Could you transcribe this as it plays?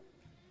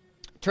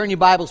Turn your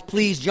Bibles,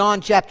 please. John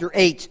chapter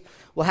 8.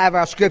 We'll have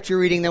our scripture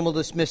reading, then we'll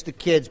dismiss the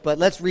kids. But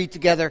let's read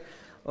together,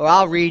 or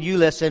I'll read, you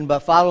listen, but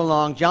follow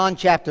along. John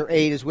chapter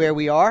 8 is where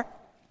we are.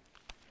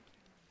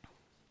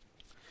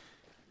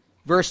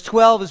 Verse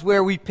 12 is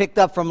where we picked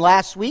up from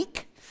last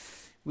week.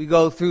 We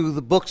go through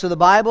the books of the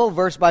Bible,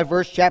 verse by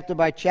verse, chapter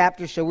by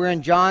chapter. So we're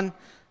in John,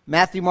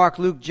 Matthew, Mark,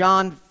 Luke,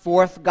 John,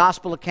 fourth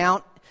gospel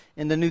account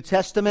in the New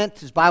Testament.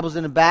 His Bible's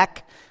in the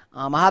back.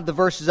 I'll have the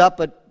verses up,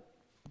 but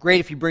great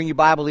if you bring your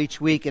Bible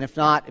each week, and if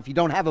not, if you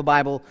don't have a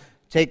Bible,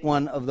 take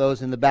one of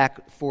those in the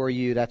back for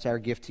you. That's our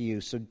gift to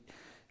you. So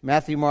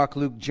Matthew, Mark,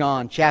 Luke,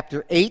 John,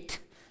 chapter 8,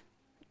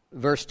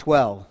 verse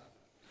 12.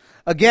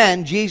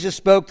 Again, Jesus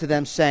spoke to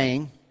them,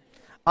 saying,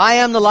 I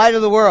am the light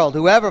of the world.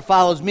 Whoever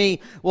follows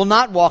me will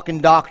not walk in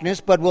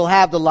darkness, but will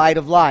have the light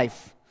of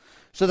life.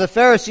 So the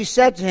Pharisees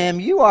said to him,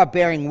 You are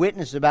bearing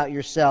witness about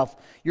yourself.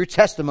 Your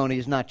testimony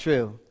is not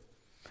true.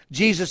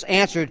 Jesus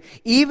answered,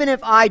 Even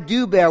if I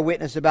do bear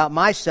witness about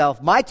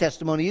myself, my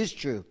testimony is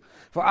true.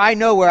 For I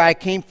know where I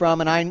came from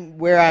and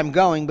where I'm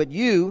going, but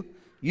you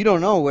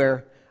don't know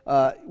where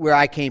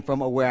I came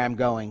from or where I'm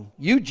going.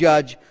 You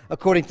judge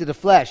according to the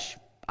flesh.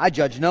 I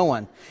judge no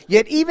one.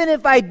 Yet even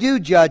if I do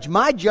judge,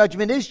 my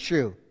judgment is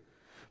true.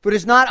 For it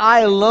is not I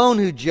alone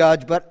who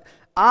judge, but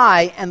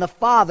I and the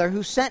Father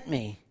who sent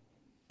me.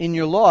 In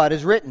your law it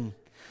is written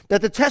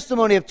that the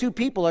testimony of two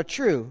people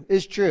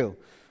is true.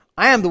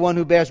 I am the one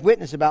who bears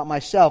witness about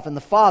myself, and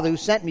the Father who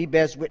sent me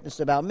bears witness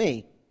about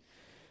me.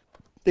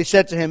 They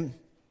said to him,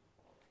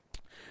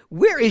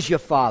 Where is your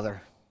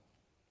Father?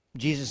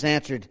 Jesus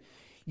answered,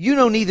 You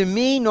know neither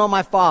me nor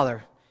my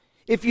Father.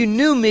 If you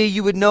knew me,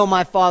 you would know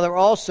my Father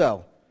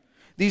also.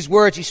 These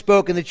words he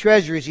spoke in the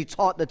treasury as he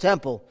taught in the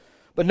temple.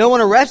 But no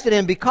one arrested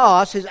him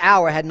because his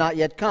hour had not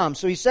yet come.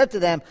 So he said to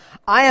them,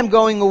 I am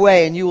going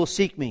away, and you will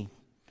seek me.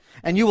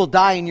 And you will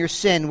die in your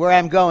sin. Where I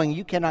am going,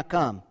 you cannot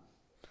come.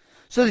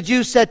 So the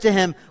Jews said to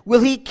him,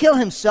 Will he kill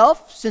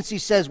himself, since he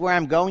says, Where I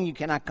am going, you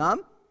cannot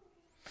come?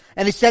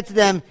 And he said to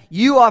them,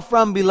 You are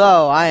from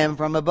below, I am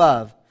from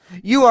above.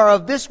 You are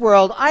of this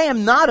world, I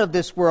am not of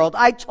this world.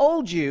 I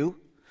told you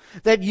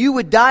that you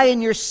would die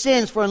in your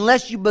sins, for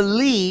unless you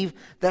believe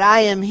that I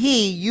am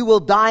he, you will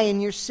die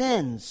in your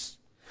sins.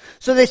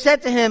 So they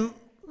said to him,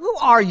 Who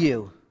are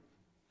you?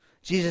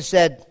 Jesus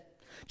said,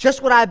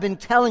 Just what I've been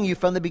telling you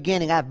from the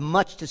beginning. I have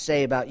much to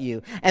say about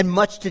you and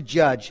much to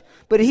judge.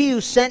 But he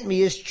who sent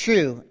me is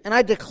true, and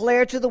I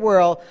declare to the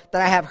world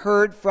that I have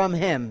heard from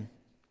him.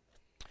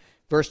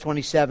 Verse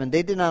 27,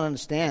 they did not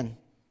understand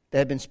that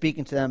had been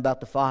speaking to them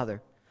about the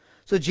Father.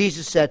 So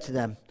Jesus said to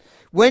them,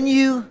 When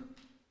you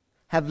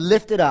have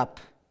lifted up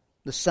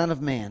the Son of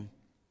Man,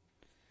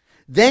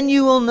 then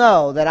you will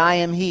know that I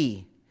am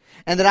he,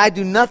 and that I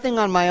do nothing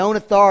on my own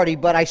authority,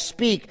 but I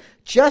speak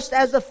just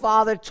as the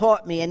Father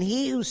taught me, and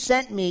he who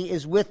sent me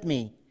is with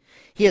me.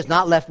 He has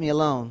not left me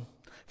alone,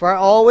 for I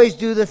always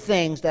do the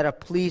things that are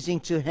pleasing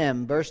to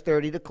him. Verse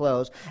 30 to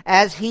close.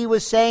 As he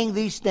was saying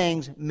these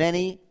things,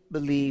 many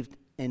believed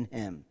in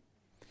him.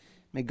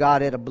 May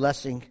God add a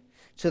blessing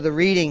to the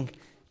reading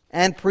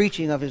and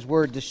preaching of his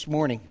word this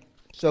morning.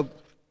 So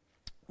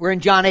we're in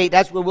John 8.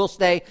 That's where we'll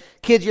stay.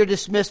 Kids, you're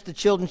dismissed to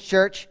Children's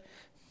Church.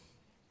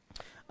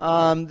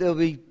 There'll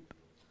be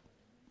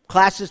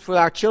classes for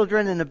our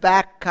children in the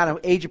back, kind of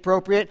age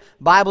appropriate.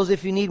 Bibles,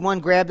 if you need one,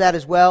 grab that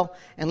as well.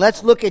 And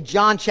let's look at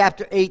John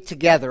chapter 8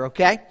 together,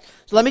 okay?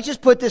 So let me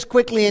just put this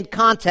quickly in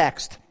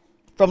context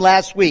from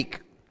last week.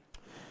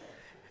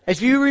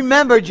 As you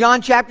remember,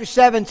 John chapter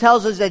 7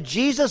 tells us that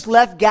Jesus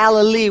left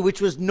Galilee,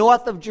 which was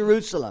north of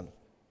Jerusalem.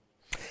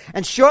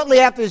 And shortly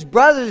after his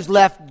brothers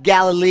left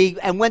Galilee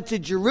and went to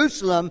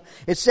Jerusalem,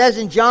 it says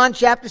in John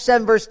chapter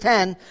 7 verse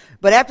 10,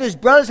 But after his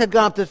brothers had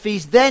gone up to the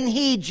feast, then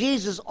he,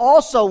 Jesus,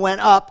 also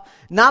went up,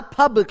 not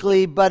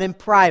publicly, but in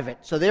private.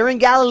 So they're in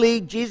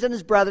Galilee, Jesus and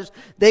his brothers.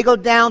 They go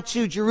down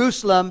to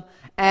Jerusalem,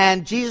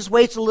 and Jesus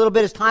waits a little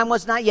bit. His time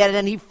was not yet, and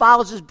then he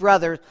follows his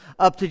brothers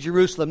up to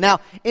Jerusalem. Now,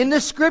 in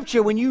the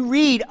scripture, when you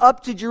read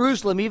up to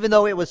Jerusalem, even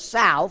though it was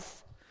south,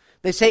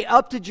 they say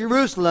up to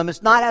Jerusalem.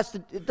 It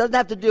doesn't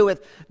have to do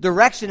with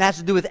direction. It has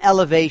to do with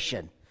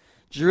elevation.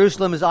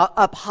 Jerusalem is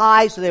up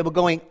high, so they were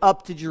going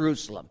up to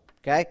Jerusalem.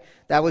 Okay?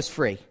 That was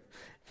free.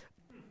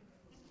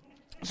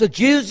 So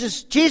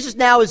Jesus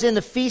now is in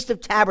the Feast of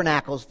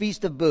Tabernacles,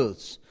 Feast of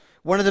Booths,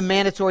 one of the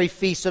mandatory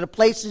feasts. So the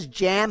place is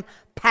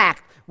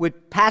jam-packed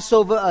with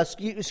Passover,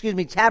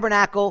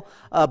 tabernacle,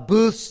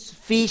 booths,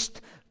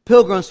 feast,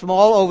 pilgrims from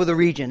all over the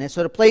region. And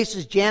so the place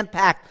is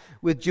jam-packed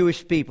with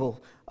Jewish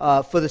people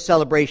for the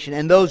celebration,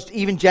 and those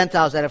even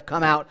Gentiles that have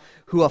come out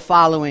who are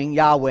following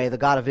Yahweh, the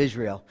God of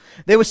Israel.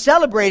 They were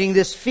celebrating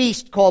this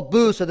feast called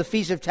Booths, or the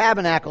Feast of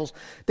Tabernacles.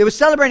 They were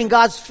celebrating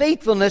God's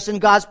faithfulness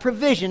and God's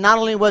provision. Not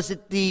only was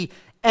it the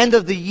end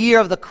of the year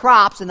of the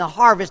crops and the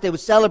harvest, they were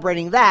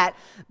celebrating that,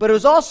 but it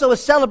was also a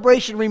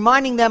celebration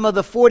reminding them of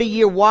the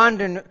 40-year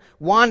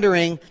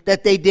wandering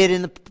that they did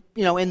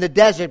in the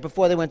desert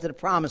before they went to the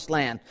Promised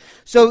Land.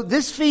 So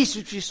this feast,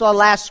 which we saw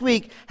last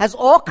week, has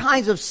all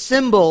kinds of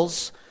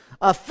symbols,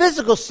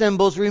 physical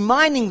symbols,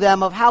 reminding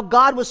them of how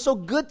God was so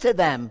good to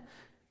them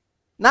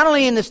Not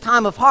only in this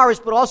time of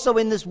harvest, but also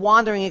in this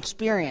wandering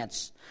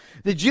experience.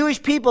 The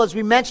Jewish people, as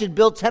we mentioned,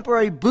 built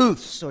temporary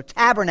booths or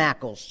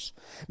tabernacles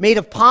made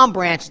of palm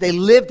branches. They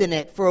lived in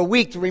it for a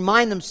week to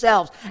remind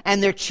themselves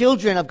and their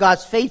children of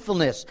God's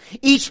faithfulness.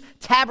 Each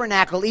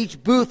tabernacle,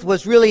 each booth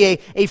was really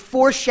a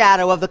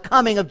foreshadow of the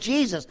coming of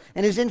Jesus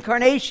and his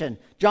incarnation.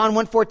 John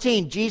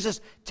 1:14, Jesus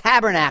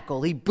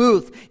tabernacle, he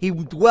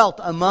dwelt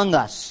among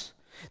us.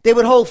 They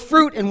would hold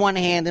fruit in one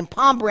hand and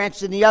palm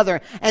branches in the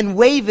other and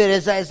wave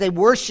it as they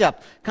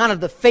worship kind of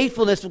the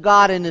faithfulness of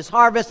God in his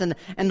harvest and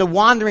the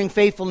wandering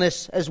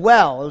faithfulness as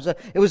well.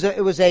 It was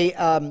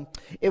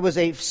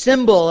a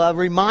symbol, a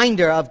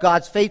reminder of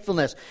God's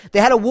faithfulness.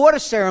 They had a water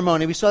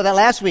ceremony. We saw that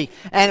last week.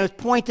 And it was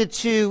pointed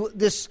to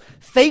this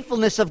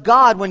faithfulness of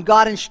God when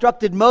God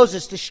instructed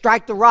Moses to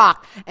strike the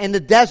rock in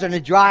the desert, in the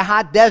dry,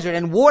 hot desert.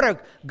 And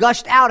water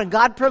gushed out and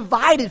God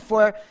provided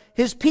for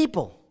his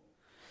people.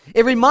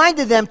 It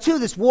reminded them, too,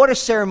 this water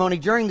ceremony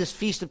during this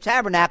Feast of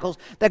Tabernacles,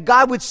 that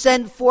God would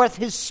send forth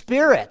his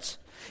Spirit.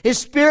 His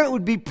Spirit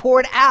would be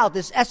poured out,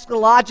 this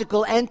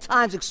eschatological end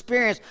times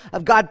experience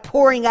of God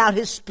pouring out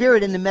his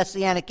Spirit in the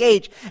Messianic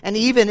age and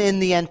even in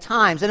the end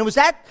times. And it was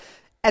at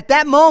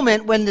that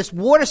moment when this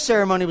water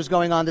ceremony was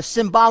going on, the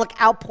symbolic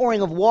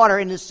outpouring of water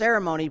in this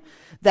ceremony,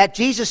 that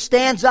Jesus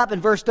stands up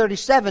in verse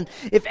 37,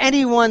 "If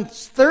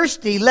anyone's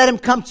thirsty, let him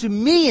come to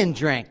me and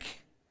drink.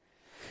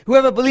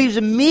 Whoever believes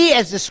in me,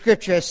 as the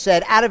scripture has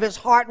said, out of his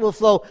heart will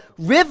flow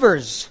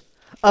rivers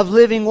of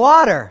living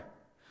water."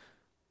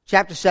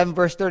 Chapter 7,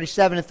 verse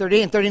 37 and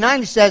 38 and 39,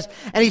 he says,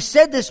 "And he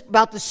said this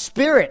about the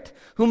Spirit,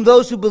 whom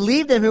those who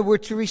believed in him were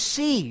to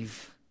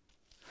receive."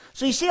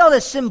 So you see all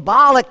this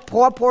symbolic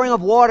pouring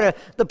of water,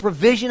 the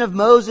provision of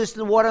Moses,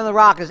 the water on the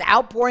rock, is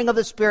outpouring of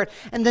the Spirit.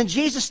 And then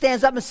Jesus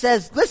stands up and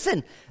says,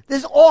 listen,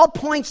 this all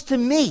points to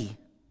me.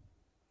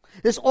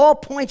 This all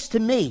points to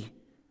me.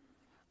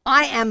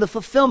 I am the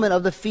fulfillment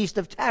of the Feast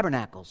of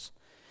Tabernacles.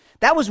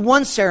 That was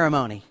one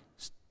ceremony,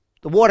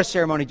 the water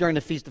ceremony during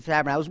the Feast of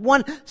Tabernacles. It was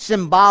one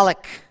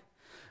symbolic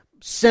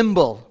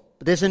symbol.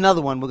 But there's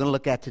another one we're going to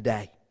look at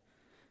today.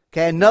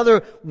 Okay,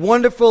 another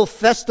wonderful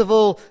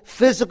festival,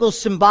 physical,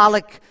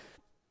 symbolic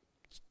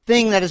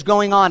thing that is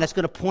going on that's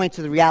going to point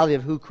to the reality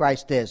of who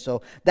Christ is.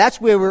 So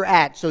that's where we're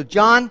at. So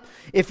John,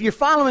 if you're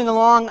following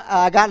along,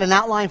 I got an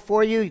outline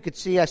for you. You could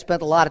see I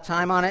spent a lot of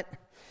time on it.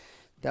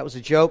 That was a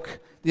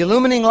joke. The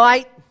illuminating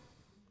light,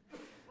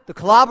 the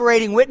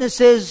corroborating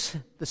witnesses,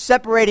 the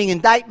separating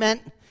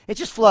indictment. It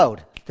just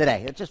flowed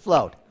today. It just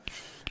flowed.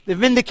 The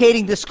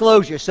vindicating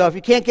disclosure. So if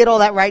you can't get all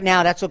that right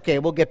now, that's okay.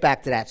 We'll get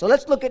back to that. So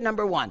let's look at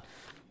number one.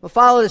 We'll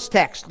follow this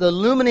text, the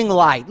illuminating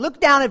light. Look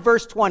down at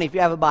verse 20 if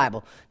you have a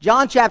Bible.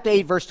 John chapter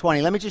 8, verse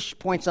 20. Let me just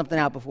point something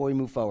out before we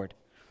move forward.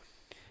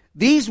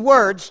 These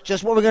words,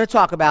 just what we're going to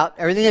talk about,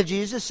 everything that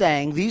Jesus is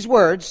saying, these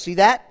words, see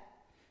that?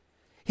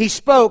 He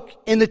spoke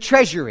in the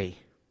treasury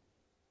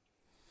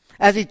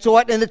as he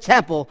taught in the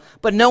temple,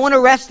 but no one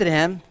arrested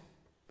him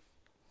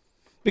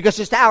because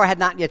his hour had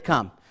not yet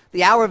come.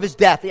 The hour of his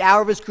death, the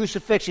hour of his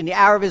crucifixion, the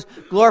hour of his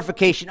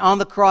glorification on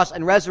the cross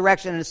and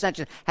resurrection and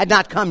ascension had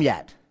not come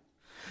yet.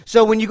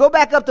 So when you go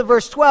back up to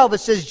verse 12, it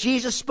says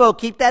Jesus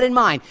spoke. Keep that in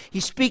mind.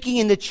 He's speaking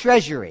in the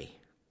treasury.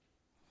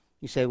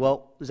 You say,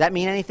 well, does that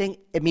mean anything?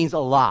 It means a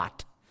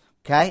lot.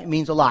 Okay? It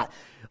means a lot.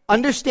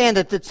 Understand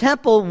that the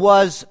temple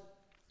was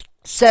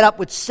set up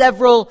with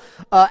several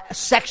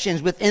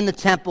sections within the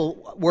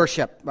temple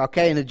worship,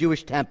 okay, in the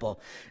Jewish temple.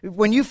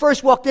 When you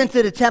first walked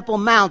into the Temple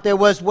Mount, there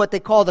was what they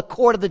call the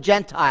court of the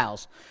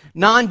Gentiles.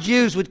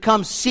 Non-Jews would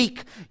come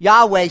seek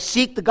Yahweh,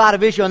 seek the God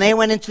of Israel, and they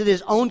went into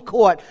his own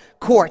court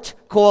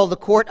called the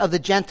court of the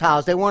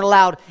Gentiles. They weren't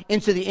allowed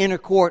into the inner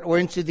court or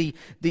into the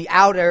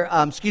outer,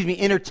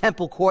 inner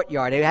temple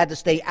courtyard. They had to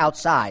stay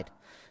outside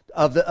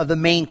of the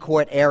main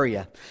court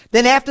area.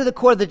 Then after the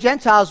court of the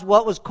Gentiles,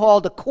 what was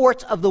called the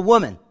court of the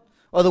woman,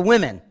 or the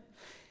women.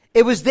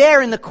 It was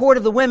there in the court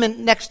of the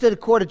women, next to the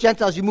court of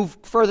Gentiles, you move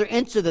further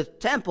into the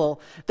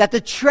temple, that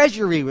the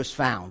treasury was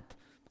found.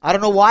 I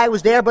don't know why it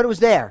was there, but it was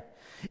there.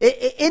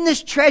 In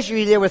this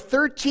treasury, there were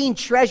 13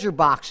 treasure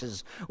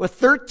boxes, or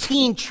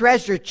 13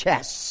 treasure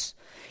chests.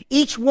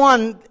 Each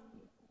one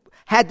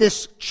had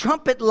this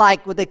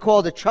trumpet-like, what they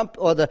call the trumpet,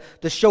 or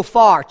the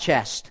shofar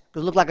chest. It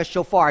looked like a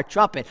shofar, a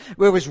trumpet,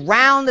 where it was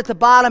round at the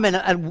bottom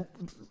and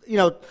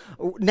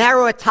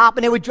narrow at top,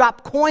 and they would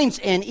drop coins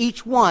in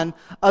each one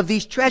of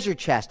these treasure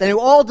chests. And they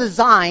were all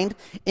designed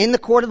in the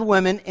court of the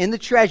women, in the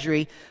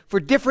treasury, for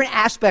different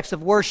aspects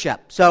of worship.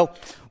 So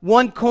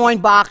one coin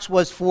box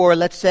was for,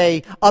 let's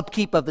say,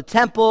 upkeep of the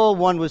temple.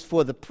 One was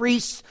for the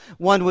priests.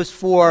 One was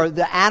for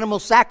the animal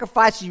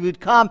sacrifices. You would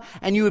come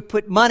and you would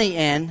put money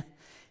in,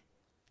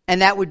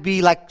 and that would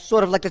be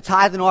sort of like the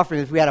tithe and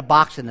offering if we had a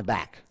box in the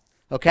back.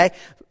 Okay?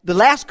 The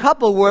last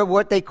couple were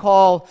what they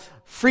call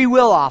free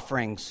will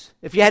offerings.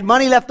 If you had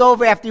money left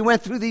over after you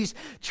went through these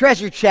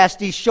treasure chests,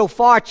 these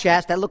shofar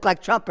chests that look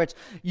like trumpets,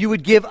 you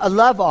would give a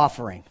love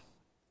offering.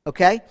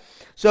 Okay?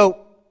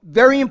 So,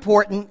 very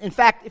important. In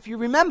fact, if you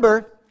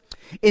remember,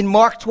 in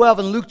Mark 12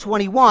 and Luke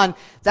 21,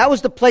 that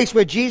was the place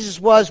where Jesus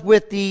was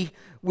with the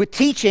with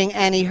teaching,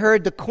 and he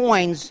heard the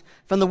coins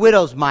from the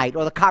widow's mite,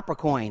 or the copper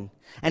coin.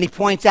 And he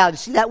points out, you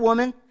see that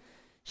woman?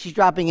 She's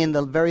dropping in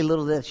the very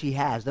little that she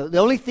has. The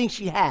only thing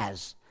she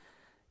has.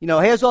 You know,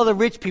 here's all the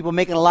rich people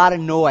making a lot of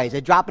noise.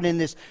 They're dropping in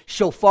this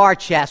shofar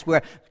chest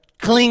where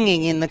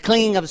clinging in the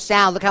clinging of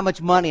sound. Look how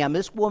much money.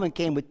 This woman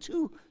came with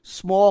 2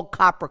 small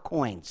copper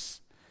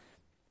coins.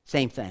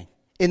 Same thing.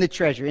 In the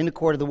treasury, in the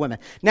court of the women.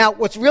 Now,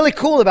 what's really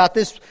cool about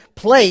this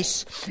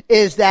place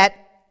is that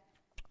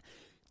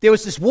there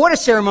was this water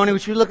ceremony,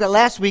 which we looked at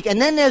last week,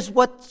 and then there's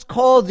what's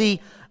called the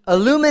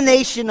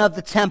illumination of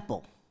the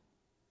temple.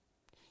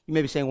 You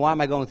may be saying, why am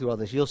I going through all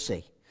this? You'll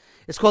see.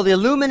 It's called the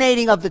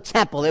illuminating of the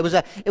temple. It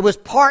was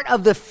part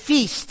of the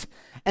feast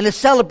and the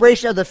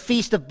celebration of the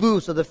Feast of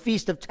Booths, or the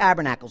Feast of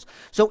Tabernacles.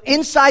 So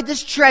inside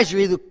this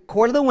treasury, the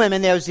court of the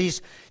women, there's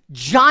these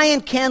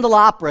giant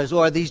candelabras,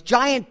 or these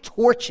giant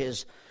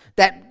torches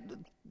that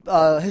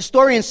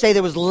historians say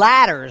there was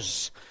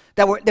ladders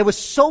that were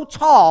so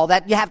tall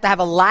that you have to have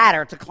a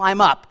ladder to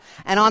climb up.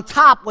 And on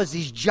top was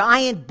these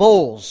giant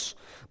bowls.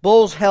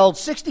 Bowls held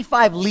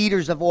 65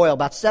 liters of oil,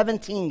 about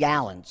 17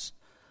 gallons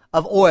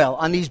of oil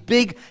on these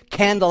big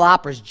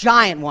candelabras,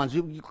 giant ones,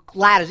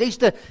 ladders. They used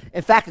to,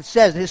 in fact,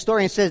 the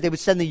historian says they would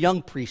send the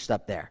young priest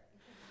up there.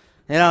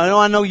 You know, I don't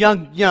want no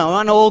young, I don't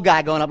want no old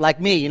guy going up like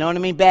me, you know what I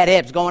mean? Bad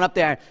hips, going up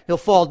there, he'll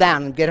fall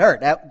down and get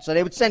hurt. So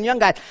they would send young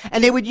guys.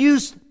 And they would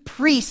use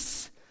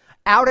priests'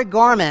 outer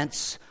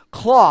garments,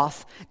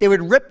 cloth. They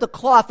would rip the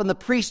cloth from the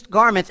priest's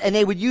garments, and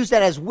they would use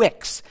that as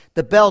wicks.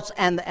 The belts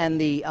and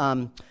the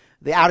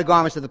outer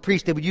garments of the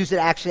priest, they would use it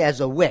actually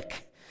as a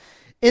wick.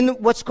 In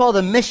what's called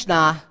the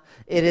Mishnah,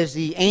 it is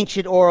the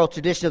ancient oral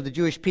tradition of the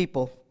Jewish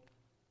people.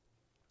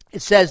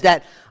 It says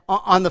that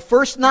on the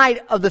first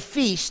night of the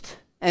feast,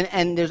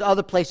 and there's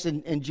other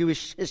places in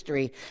Jewish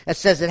history that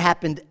says it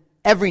happened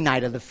every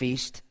night of the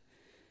feast.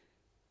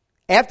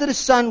 After the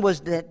sun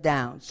went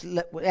down,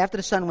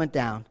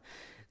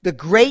 the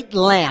great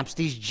lamps,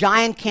 these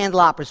giant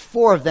candelabras,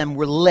 4 of them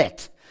were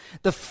lit.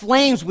 The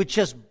flames would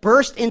just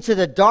burst into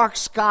the dark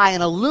sky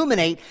and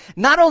illuminate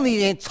not only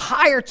the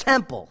entire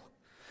temple,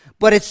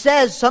 but it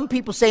says, some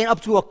people saying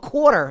up to a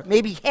quarter,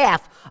 maybe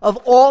half, of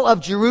all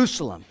of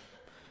Jerusalem.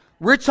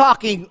 We're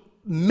talking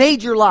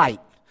major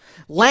light.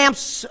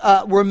 Lamps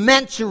were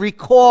meant to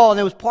recall, and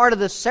it was part of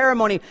the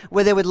ceremony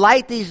where they would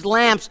light these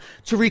lamps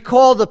to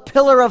recall the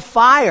pillar of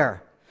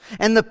fire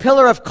and the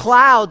pillar of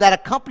cloud that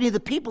accompanied the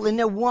people in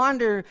their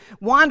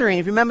wandering.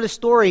 If you remember the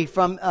story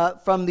from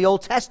the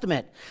Old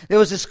Testament, there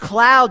was this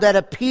cloud that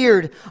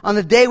appeared on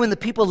the day when the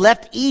people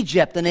left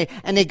Egypt and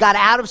they got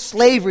out of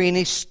slavery, and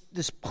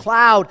this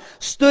cloud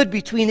stood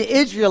between the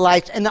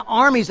Israelites and the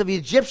armies of the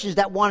Egyptians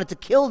that wanted to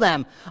kill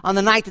them on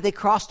the night that they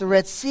crossed the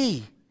Red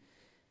Sea.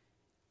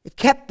 It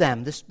kept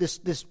them,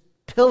 this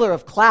pillar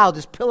of cloud,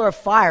 this pillar of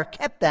fire,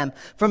 kept them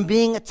from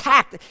being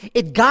attacked.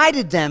 It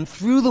guided them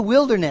through the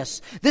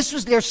wilderness. This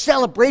was their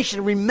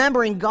celebration,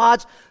 remembering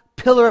God's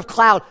pillar of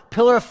cloud,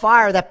 pillar of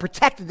fire that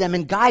protected them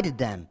and guided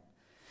them.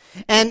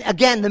 And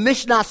again, the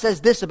Mishnah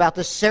says this about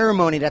the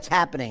ceremony that's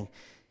happening.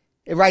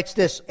 It writes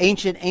this,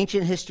 ancient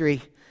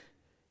history.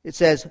 It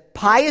says,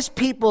 pious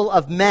people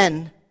of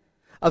men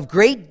of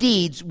great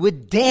deeds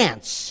would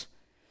dance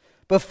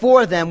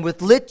before them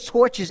with lit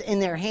torches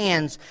in their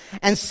hands,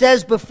 and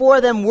says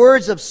before them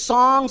words of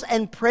songs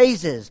and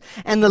praises.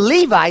 And the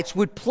Levites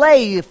would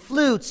play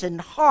flutes and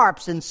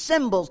harps and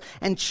cymbals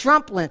and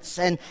trumpets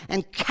and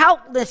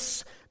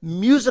countless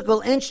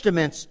musical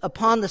instruments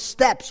upon the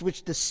steps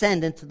which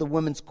descend into the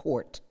women's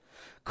court,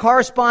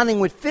 corresponding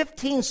with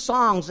 15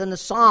 songs in the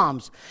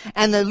Psalms.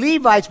 And the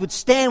Levites would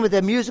stand with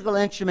their musical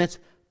instruments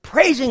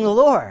praising the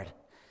Lord.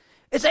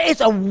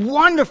 It's a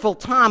wonderful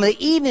time. The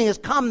evening has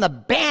come. The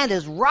band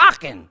is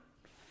rocking.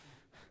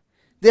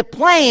 They're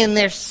playing.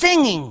 They're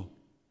singing.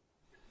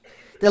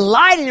 They're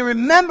lighting and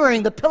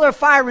remembering the pillar of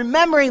fire,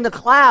 remembering the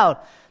cloud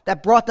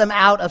that brought them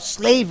out of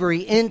slavery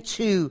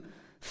into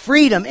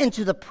freedom,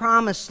 into the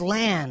promised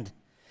land.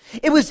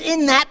 It was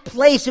in that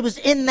place. It was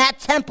in that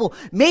temple,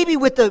 maybe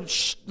with the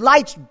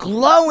lights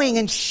glowing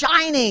and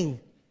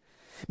shining.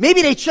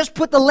 Maybe they just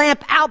put the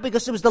lamp out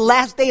because it was the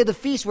last day of the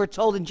feast, we're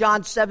told in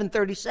John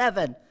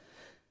 7:37.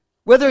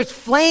 Whether it's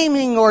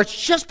flaming or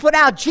it's just put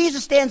out,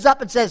 Jesus stands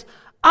up and says,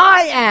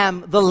 I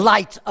am the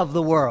light of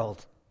the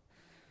world.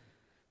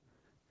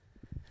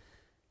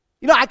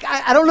 You know,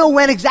 I don't know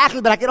when exactly,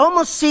 but I can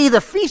almost see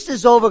the feast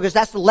is over because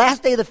that's the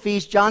last day of the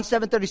feast. John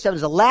 7:37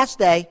 is the last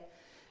day.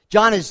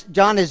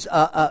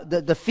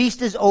 The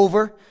feast is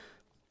over.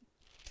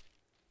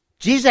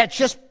 Jesus had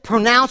just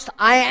pronounced,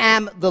 I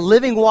am the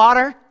living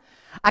water.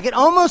 I can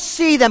almost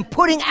see them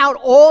putting out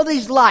all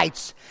these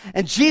lights,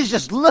 and Jesus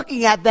just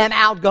looking at them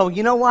out going,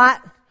 you know what?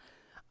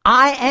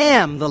 I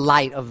am the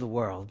light of the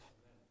world.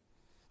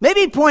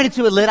 Maybe he pointed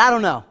to a lid, I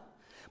don't know.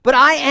 But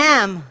I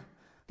am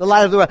the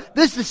light of the world.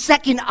 This is the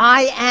second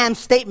I am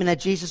statement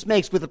that Jesus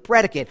makes with a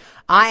predicate.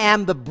 I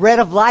am the bread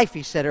of life,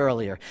 he said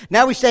earlier.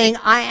 Now he's saying,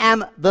 I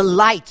am the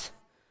light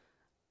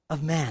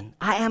of man.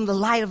 I am the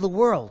light of the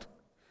world.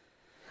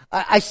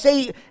 I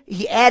say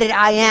he added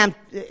I am,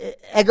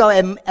 ego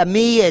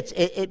eimi,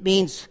 it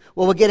means,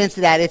 well, we'll get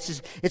into that.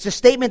 It's a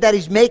statement that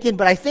he's making,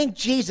 but I think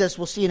Jesus,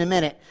 we'll see in a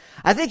minute,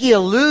 I think he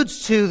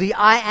alludes to the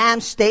I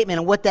am statement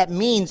and what that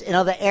means in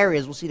other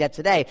areas. We'll see that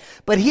today.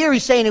 But here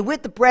he's saying it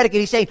with the predicate.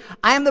 He's saying,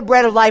 I am the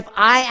bread of life.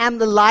 I am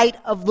the light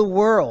of the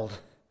world.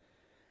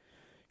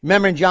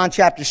 Remember in John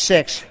chapter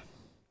 6,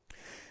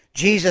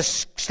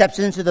 Jesus steps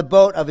into the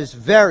boat of his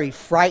very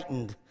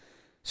frightened,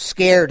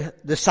 scared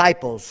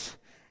disciples,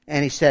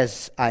 and he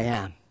says, I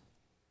am.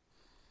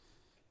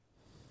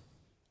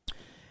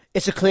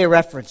 It's a clear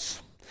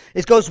reference.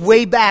 It goes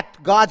way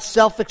back, God's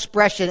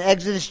self-expression,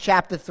 Exodus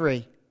chapter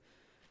 3.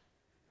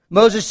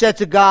 Moses said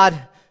to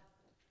God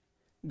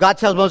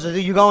tells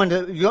Moses, you're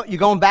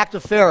going back to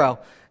Pharaoh.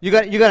 You're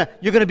going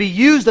to be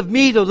used of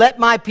me to let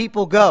my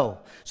people go,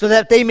 so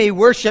that they may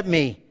worship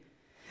me.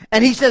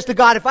 And he says to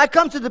God, if I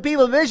come to the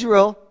people of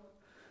Israel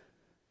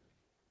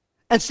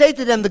and say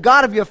to them, the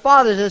God of your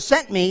fathers has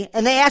sent me,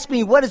 and they ask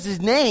me, what is his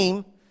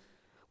name?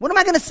 What am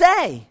I going to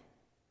say?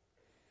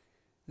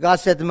 God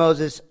said to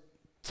Moses,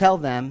 tell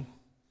them,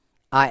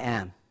 I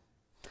am.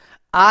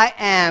 I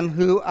am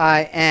who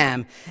I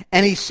am.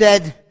 And he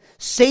said,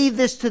 say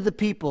this to the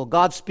people.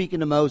 God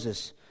speaking to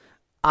Moses,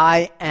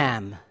 I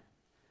am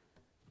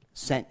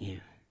sent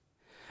you.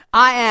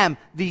 I am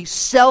the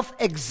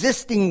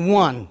self-existing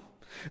one.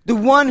 The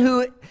one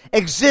who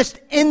exists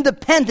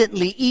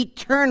independently,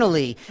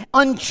 eternally,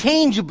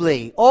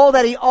 unchangeably. All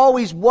that he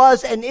always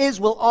was and is,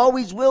 will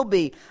always will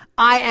be.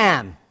 I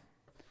am.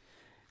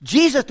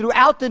 Jesus,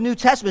 throughout the New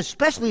Testament,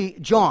 especially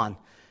John,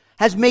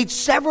 has made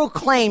several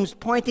claims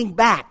pointing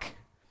back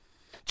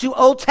to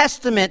Old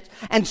Testament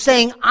and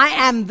saying, I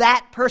am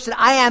that person.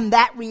 I am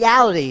that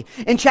reality.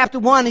 In chapter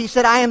 1, he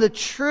said, I am the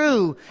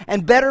true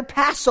and better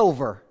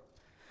Passover.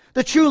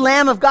 The true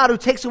Lamb of God who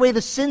takes away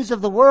the sins of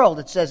the world,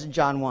 it says in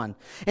John 1.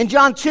 In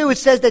John 2, it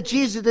says that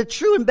Jesus is the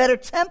true and better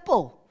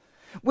temple,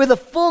 where the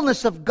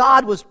fullness of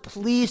God was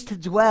pleased to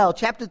dwell.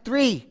 Chapter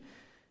 3,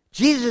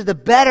 Jesus is the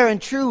better and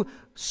true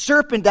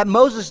serpent that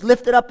Moses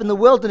lifted up in the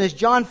wilderness.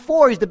 John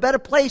 4, he's the better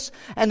place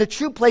and the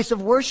true place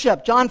of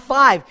worship. John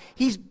 5,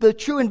 he's the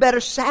true and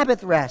better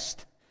Sabbath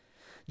rest.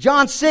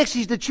 John 6,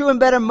 he's the true and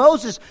better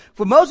Moses.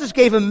 For Moses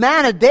gave him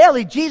manna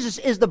daily. Jesus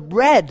is the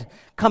bread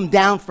come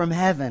down from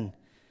heaven.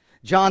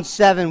 John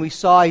 7, we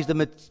saw he's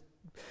the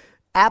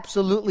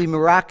absolutely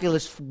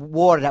miraculous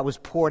water that was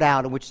poured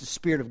out in which the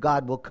Spirit of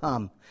God will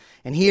come.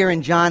 And here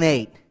in John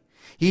 8,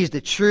 he's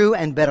the true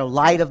and better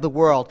light of the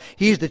world.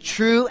 He's the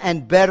true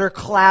and better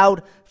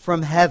cloud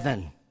from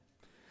heaven.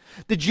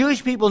 The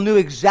Jewish people knew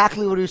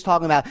exactly what he was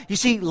talking about. You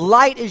see,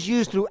 light is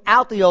used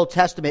throughout the Old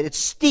Testament. It's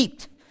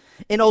steeped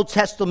in Old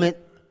Testament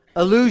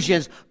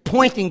allusions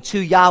pointing to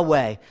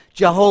Yahweh,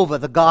 Jehovah,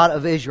 the God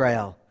of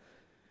Israel.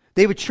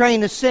 They were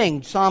trained to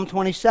sing Psalm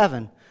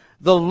 27.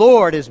 The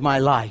Lord is my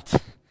light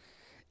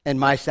and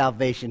my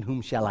salvation.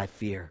 Whom shall I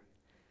fear?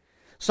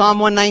 Psalm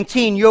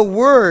 119. Your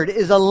word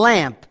is a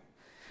lamp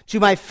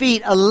to my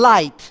feet, a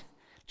light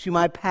to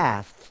my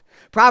path.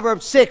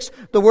 Proverbs 6.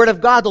 The word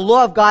of God, the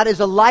law of God, is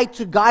a light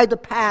to guide the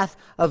path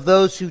of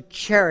those who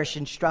cherish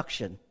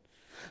instruction.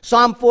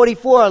 Psalm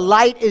 44.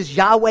 Light is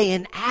Yahweh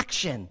in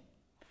action.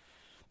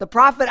 The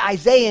prophet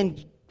Isaiah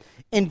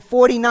in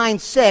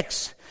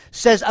 49:6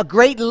 says, a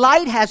great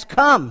light has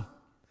come,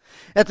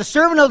 that the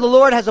servant of the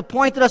Lord has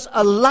appointed us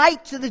a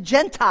light to the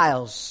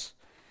Gentiles,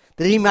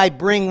 that he might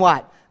bring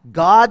what?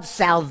 God's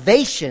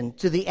salvation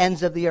to the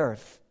ends of the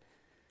earth.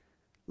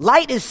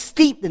 Light is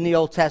steeped in the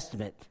Old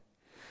Testament.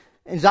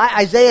 In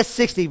Isaiah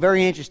 60,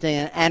 very interesting,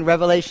 and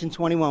Revelation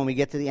 21, when we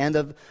get to the end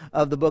of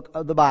the book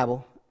of the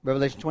Bible,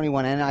 Revelation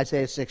 21 and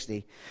Isaiah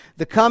 60.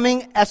 The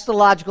coming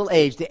eschatological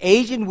age, the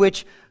age in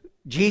which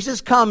Jesus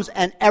comes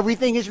and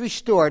everything is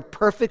restored,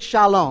 perfect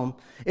shalom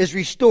is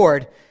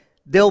restored.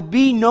 There'll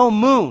be no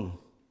moon,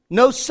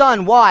 no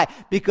sun. Why?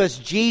 Because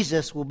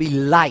Jesus will be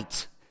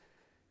light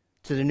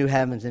to the new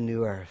heavens and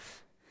new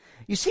earth.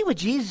 You see what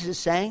Jesus is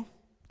saying?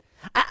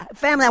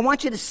 Family, I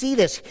want you to see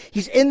this.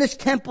 He's in this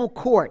temple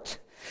court.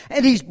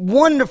 And these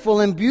wonderful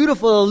and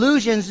beautiful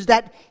illusions is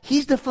that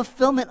he's the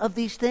fulfillment of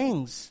these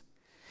things.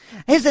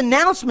 His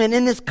announcement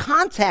in this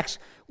context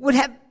would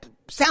have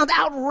sound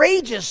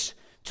outrageous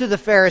to the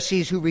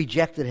Pharisees who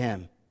rejected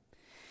him.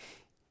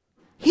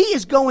 He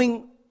is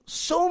going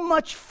so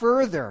much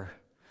further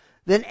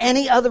than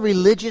any other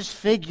religious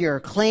figure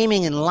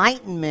claiming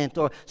enlightenment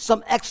or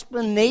some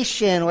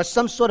explanation or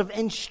some sort of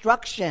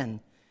instruction.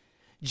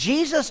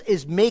 Jesus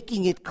is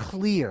making it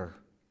clear.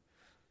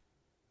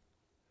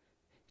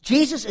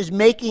 Jesus is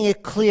making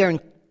it clear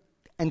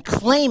and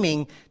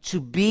claiming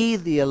to be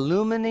the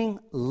illumining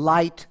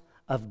light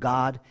of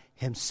God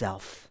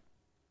himself.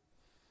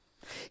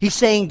 He's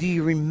saying, do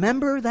you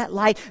remember that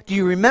light? Do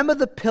you remember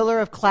the pillar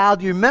of cloud?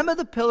 Do you remember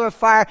the pillar of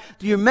fire?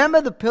 Do you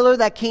remember the pillar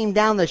that came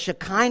down, the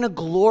Shekinah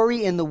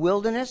glory in the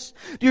wilderness?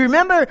 Do you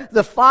remember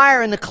the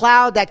fire and the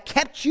cloud that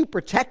kept you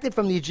protected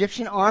from the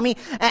Egyptian army?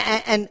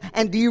 And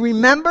do you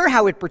remember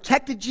how it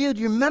protected you?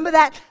 Do you remember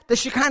that? The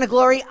Shekinah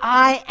glory?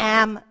 I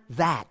am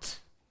that.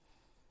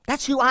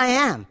 That's who I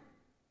am.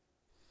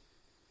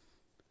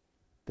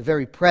 the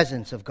very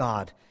presence of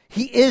God.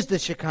 He is the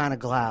Shekinah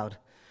cloud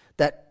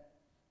that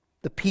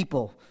the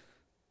people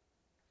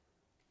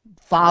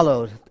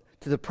followed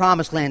to the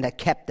promised land that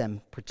kept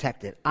them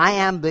protected. I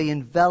am the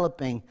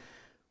enveloping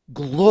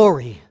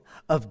glory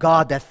of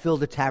God that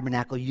filled the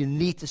tabernacle. You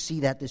need to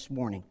see that this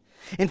morning.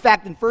 In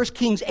fact, in 1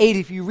 Kings 8,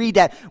 if you read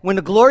that, when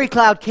the glory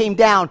cloud came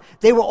down,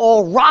 they were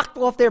all rocked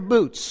off their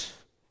boots.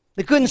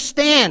 They couldn't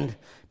stand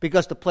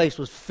because the place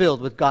was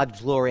filled with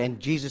God's glory. And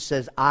Jesus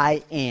says,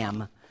 I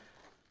am.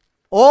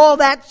 All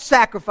that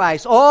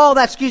sacrifice,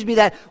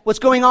 that what's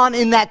going on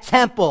in that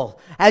temple,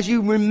 as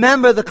you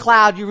remember the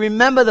cloud, you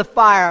remember the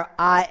fire,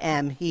 I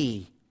am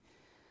He.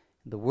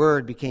 The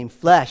Word became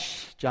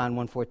flesh, John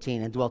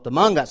 1:14, and dwelt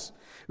among us.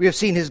 We have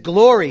seen His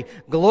glory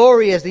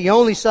as the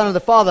only Son of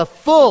the Father,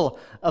 full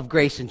of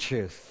grace and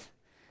truth.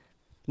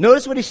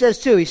 Notice what He says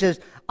too. He says,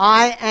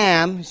 I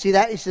am, see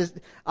that? He says,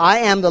 I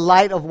am the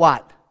light of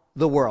what?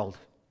 The world.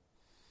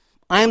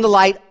 I am the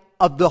light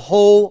of the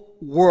whole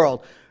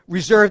world,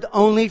 reserved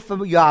only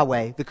for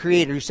Yahweh, the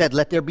Creator, who said,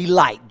 let there be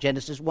light,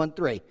 Genesis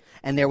 1:3,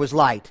 and there was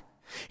light.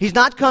 He's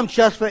not come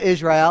just for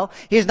Israel.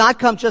 He has not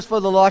come just for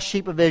the lost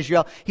sheep of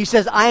Israel. He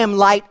says, I am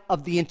light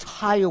of the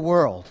entire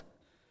world.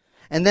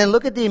 And then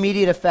look at the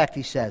immediate effect,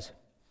 he says.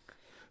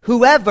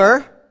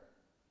 Whoever,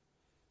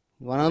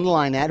 you want to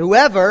underline that,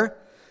 whoever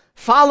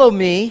follows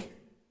me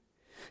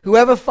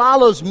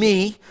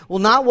will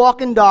not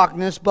walk in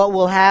darkness, but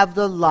will have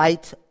the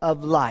light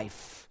of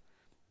life.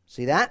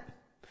 See that?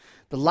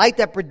 The light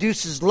that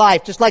produces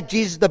life, just like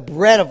Jesus, the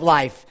bread of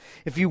life.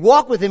 If you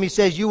walk with Him, He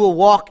says, you will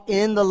walk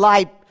in the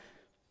light.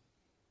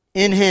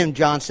 In Him,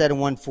 John said in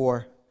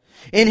 1:4,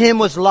 in Him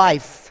was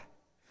life,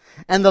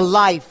 and the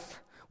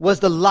life was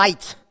the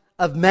light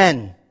of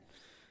men.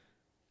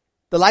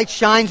 The light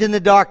shines in the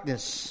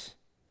darkness,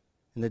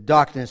 and the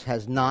darkness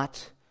has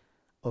not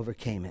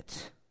overcame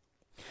it.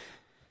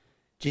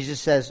 Jesus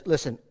says,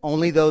 listen,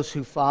 only those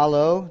who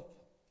follow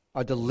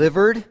are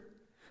delivered,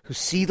 who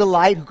see the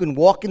light, who can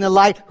walk in the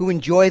light, who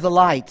enjoy the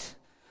light.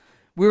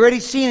 We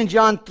already seen in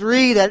John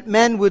 3 that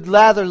men would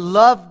rather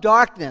love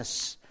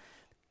darkness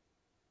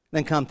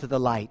than come to the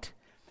light.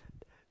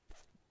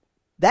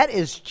 That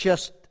is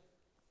just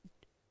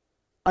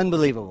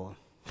unbelievable.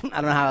 I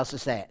don't know how else to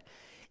say it.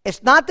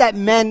 It's not that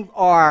men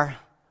are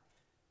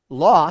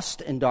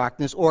lost in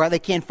darkness, or they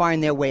can't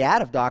find their way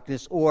out of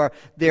darkness, or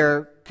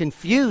they're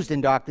confused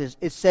in darkness.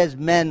 It says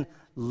men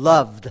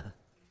loved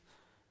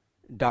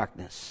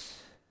darkness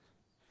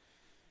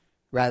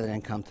rather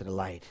than come to the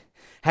light.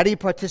 How do you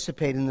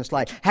participate in this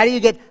light? How do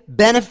you get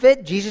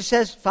benefit? Jesus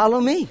says,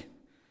 follow me.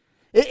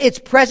 It's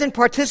present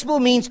participle,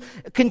 means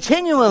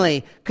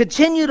continually,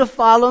 continue to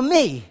follow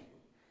me.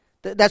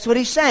 That's what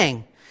He's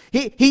saying.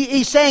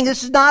 He's saying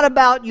this is not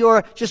about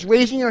your just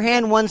raising your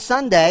hand one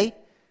Sunday.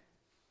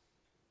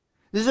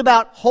 This is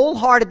about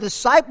wholehearted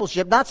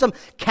discipleship, not some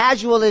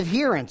casual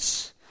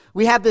adherence.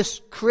 We have this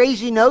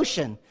crazy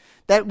notion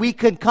that we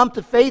can come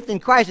to faith in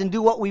Christ and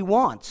do what we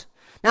want.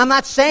 Now, I'm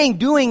not saying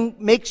doing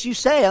makes you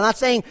saved. I'm not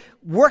saying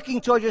working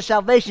towards your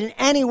salvation in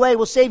any way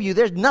will save you.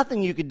 There's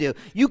nothing you can do.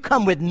 You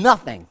come with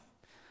nothing.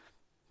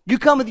 You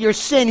come with your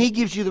sin, He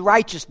gives you the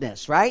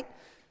righteousness, right?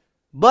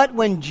 But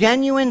when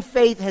genuine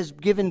faith has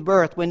given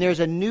birth, when there's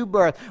a new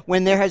birth,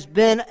 when there has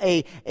been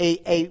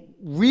a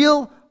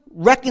real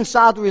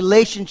reconciled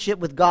relationship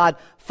with God,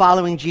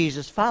 following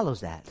Jesus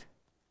follows that.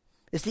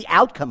 It's the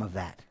outcome of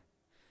that.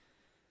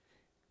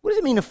 What does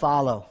it mean to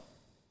follow?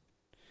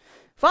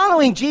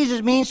 Following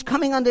Jesus means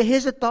coming under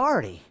His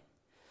authority,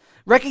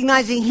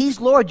 recognizing He's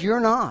Lord, you're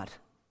not.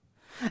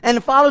 And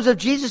the followers of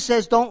Jesus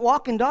says, don't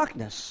walk in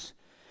darkness.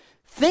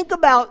 Think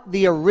about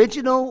the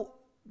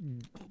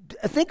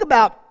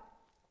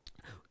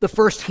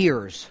first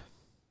hearers.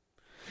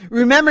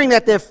 Remembering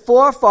that their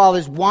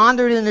forefathers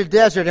wandered in the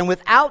desert, and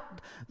without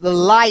the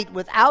light,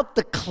 without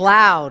the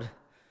cloud,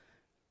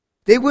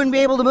 they wouldn't be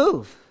able to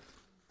move.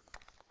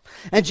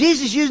 And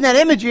Jesus using that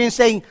imagery and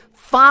saying,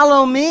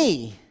 follow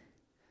me,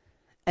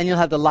 and you'll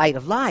have the light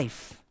of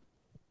life.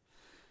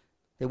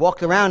 They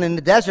walked around in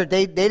the desert.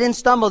 They didn't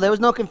stumble. There was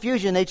no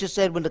confusion. They just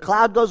said, when the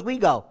cloud goes, we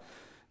go.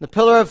 The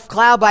pillar of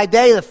cloud by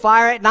day, the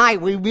fire at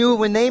night. We move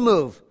when they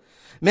move.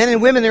 Men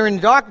and women are in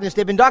darkness.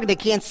 They've been darkened. They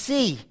can't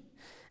see.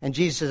 And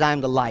Jesus says, I am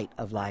the light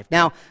of life.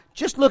 Now,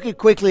 just look at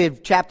quickly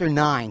at chapter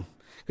 9.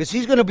 Because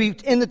He's going to be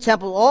in the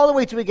temple all the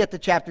way till we get to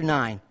chapter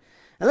 9.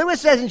 And look what it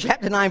says in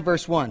chapter 9,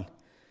 verse 1.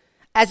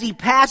 As He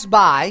passed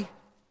by,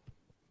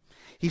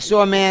 He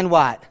saw a man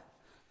what?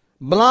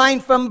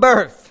 Blind from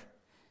birth.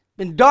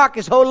 Been dark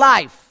his whole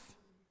life.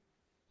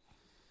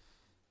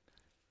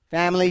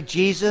 Family,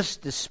 Jesus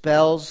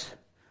dispels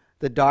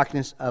the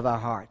darkness of our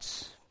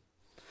hearts.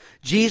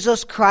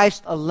 Jesus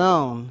Christ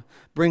alone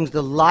brings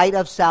the light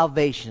of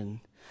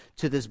salvation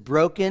to this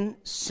broken,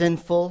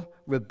 sinful,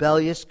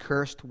 rebellious,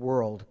 cursed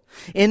world.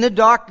 In the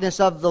darkness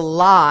of the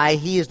lie,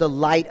 He is the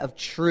light of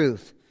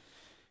truth.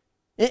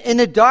 In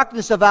the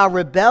darkness of our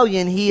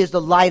rebellion, He is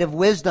the light of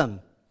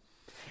wisdom.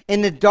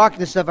 In the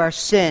darkness of our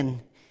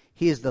sin,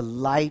 He is the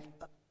light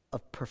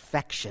of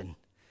perfection.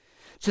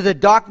 To the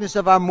darkness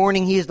of our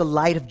mourning, He is the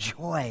light of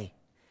joy.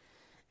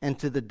 and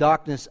to the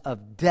darkness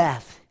of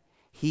death,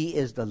 he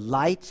is the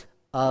light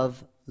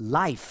of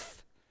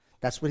life.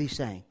 That's what he's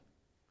saying.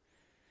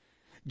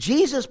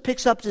 Jesus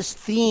picks up this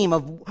theme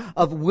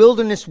of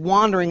wilderness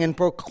wandering and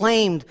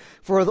proclaimed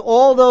for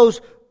all those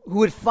who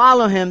would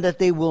follow him that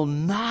they will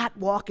not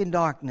walk in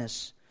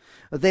darkness.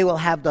 They will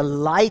have the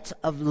light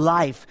of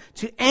life.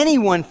 To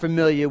anyone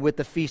familiar with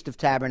the Feast of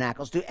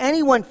Tabernacles, to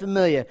anyone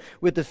familiar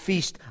with the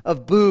Feast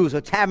of Booths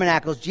or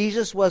Tabernacles,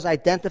 Jesus was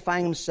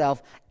identifying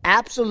himself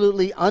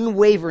absolutely,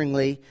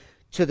 unwaveringly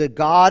to the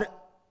God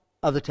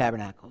of the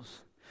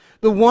Tabernacles.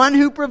 The one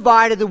who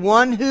provided, the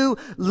one who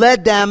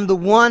led them, the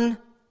one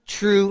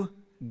true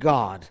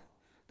God,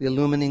 the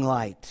illumining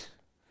light.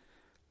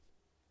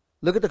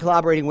 Look at the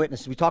corroborating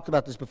witnesses. We talked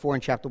about this before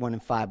in chapter 1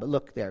 and 5, but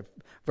look there,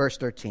 verse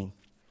 13.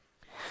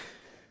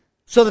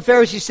 So the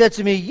Pharisee said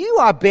to me, you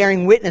are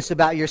bearing witness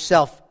about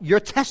yourself. Your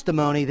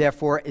testimony,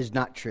 therefore, is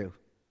not true.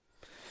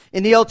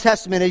 In the Old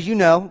Testament, as you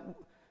know,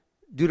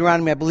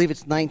 Deuteronomy, I believe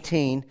it's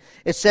 19,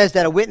 it says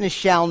that a witness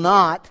shall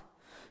not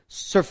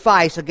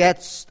suffice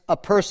against a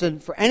person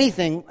for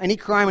anything, any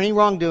crime, any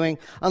wrongdoing,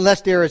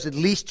 unless there is at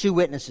least 2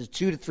 witnesses,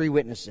 2 to 3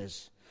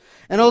 witnesses.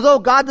 And although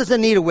God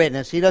doesn't need a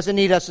witness, he doesn't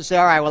need us to say,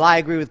 all right, well, I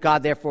agree with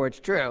God, therefore it's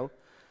true.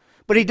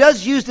 But he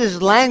does use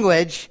this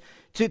language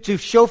to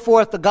show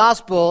forth the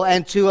gospel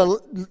and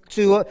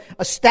to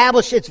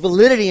establish its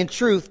validity and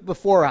truth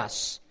before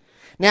us.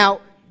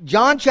 Now,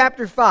 John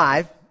chapter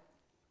 5,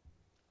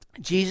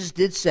 Jesus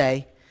did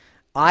say,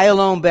 I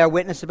alone bear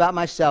witness about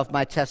myself,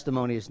 my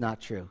testimony is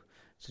not true.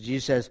 So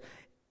Jesus says,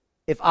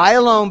 if I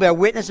alone bear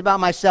witness about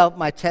myself,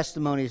 my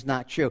testimony is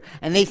not true.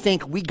 And they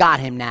think, we got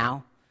him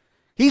now.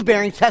 He's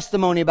bearing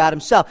testimony about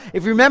himself.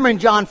 If you remember in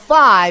John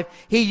 5,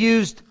 he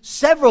used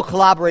several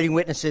corroborating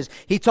witnesses.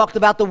 He talked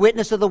about the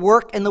witness of the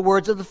work and the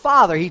words of the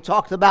Father. He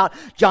talked about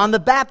John the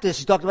Baptist.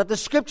 He talked about the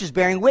Scriptures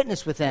bearing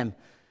witness with him.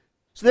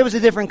 So there was a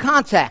different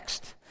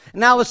context. And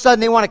now all of a sudden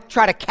they want to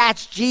try to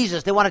catch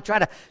Jesus. They want to try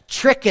to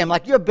trick him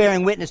like you're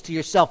bearing witness to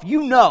yourself.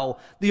 You know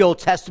the Old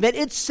Testament.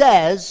 It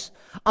says,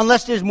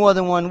 unless there's more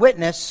than one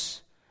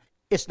witness,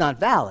 it's not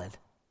valid.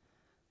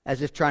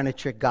 As if trying to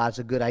trick God's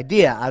a good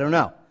idea. I don't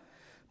know.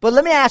 But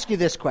let me ask you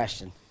this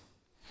question.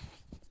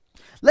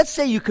 Let's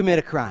say you commit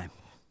a crime.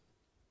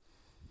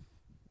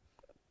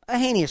 A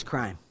heinous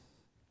crime.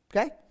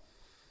 Okay?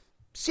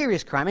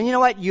 Serious crime. And you know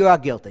what? You are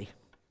guilty.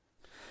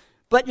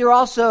 But you're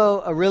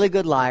also a really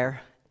good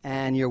liar,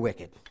 and you're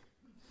wicked.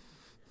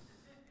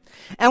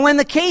 And when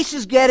the case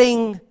is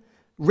getting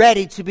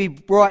ready to be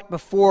brought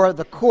before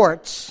the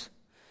courts,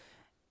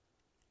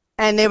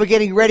 and they were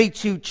getting ready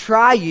to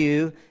try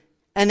you,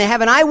 and they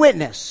have an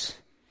eyewitness.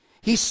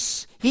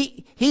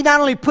 He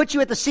not only put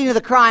you at the scene of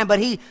the crime, but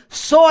he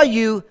saw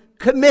you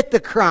commit the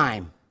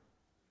crime.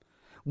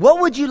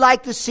 What would you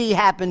like to see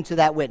happen to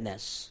that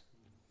witness?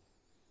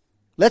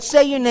 Let's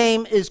say your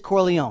name is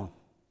Corleone.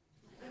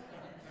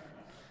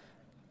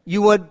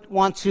 You would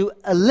want to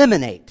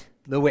eliminate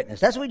the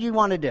witness. That's what you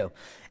want to do.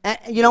 And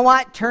you know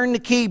what? Turn the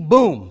key,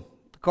 boom,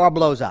 the car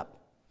blows up.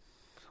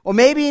 Or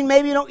maybe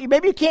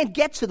you can't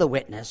get to the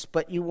witness,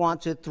 but you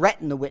want to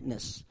threaten the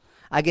witness.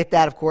 I get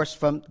that, of course,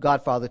 from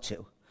Godfather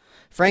 2.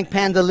 Frank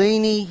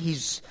Pandolini,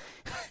 he's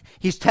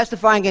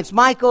testifying against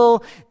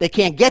Michael. They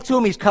can't get to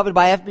him. He's covered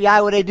by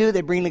FBI. What do?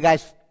 They bring the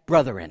guy's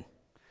brother in.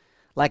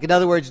 Like, in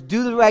other words,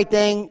 do the right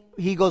thing.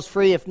 He goes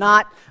free. If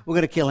not, we're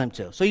going to kill him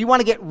too. So you want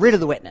to get rid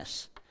of the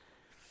witness.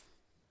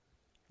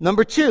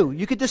 Number 2,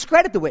 you could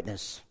discredit the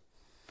witness.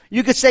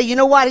 You could say, you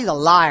know what? He's a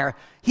liar.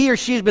 He or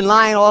she has been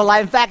lying all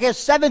life. In fact, there's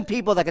 7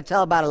 people that could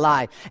tell about a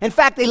lie. In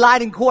fact, they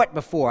lied in court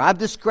before. I've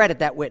discredited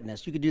that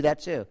witness. You could do that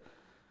too.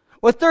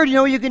 Or third, you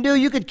know what you can do?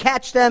 You could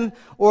catch them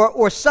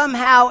or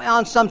somehow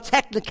on some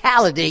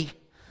technicality.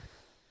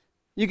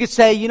 You could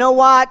say, you know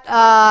what?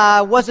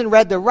 Wasn't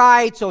read the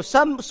rights or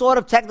some sort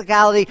of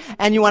technicality,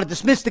 and you want to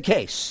dismiss the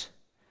case.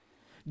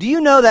 Do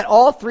you know that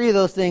all 3 of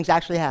those things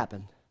actually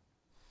happened?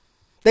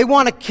 They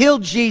want to kill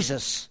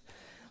Jesus.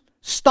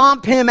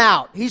 Stomp him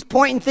out. He's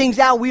pointing things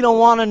out we don't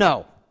want to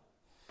know.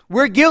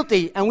 We're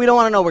guilty, and we don't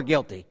want to know we're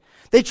guilty.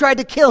 They tried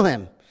to kill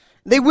him.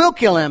 They will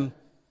kill him,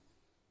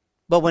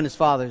 but when his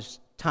Father's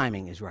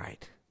timing is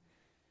right.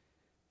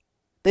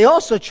 They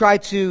also try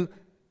to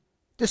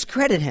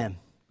discredit him.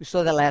 We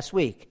saw that last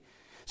week.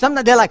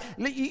 Sometimes they're like,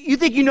 you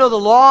think you know the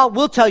law?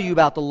 We'll tell you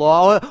about the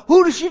law.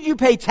 Who should you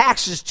pay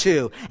taxes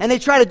to? And they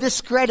try to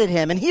discredit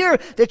him. And here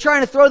they're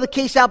trying to throw the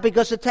case out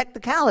because of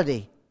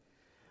technicality.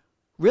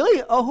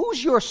 Really? Oh,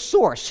 who's your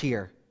source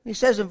here? He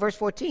says in verse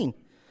 14,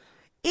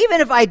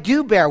 even if I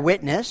do bear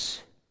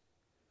witness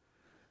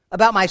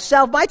about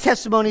myself, my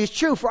testimony is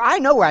true, for I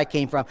know where I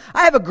came from.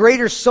 I have a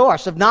greater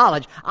source of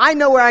knowledge. I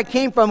know where I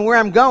came from and where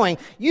I'm going.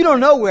 You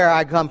don't know where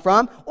I come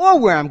from or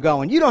where I'm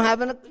going. You don't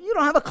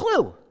have a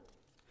clue.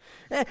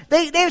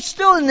 They're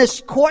still in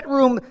this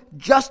courtroom,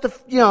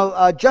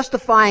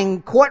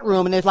 justifying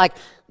courtroom, and it's like,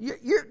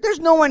 there's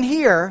no one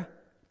here.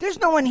 There's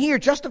no one here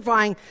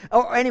justifying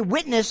or any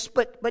witness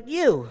but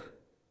you.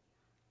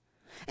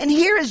 And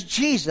here is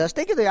Jesus.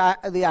 Think of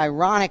the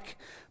ironic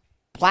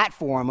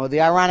platform or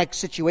the ironic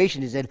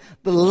situation he's in,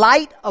 the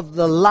light of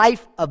the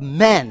life of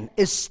men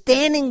is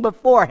standing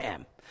before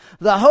him,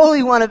 the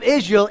Holy One of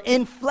Israel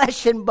in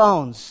flesh and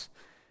bones.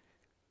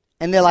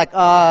 And they're like,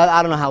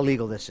 I don't know how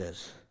legal this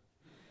is.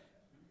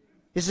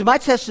 He says, my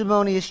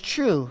testimony is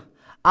true.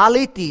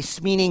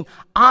 Alitis, meaning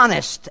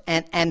honest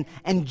and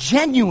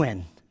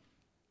genuine.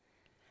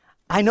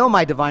 I know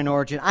my divine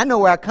origin. I know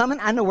where I'm coming.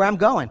 I know where I'm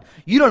going.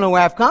 You don't know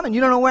where I've come, and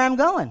you don't know where I'm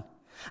going.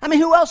 I mean,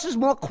 who else is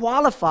more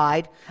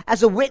qualified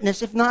as a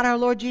witness if not our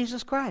Lord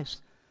Jesus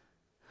Christ?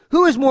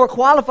 Who is more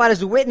qualified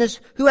as a witness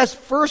who has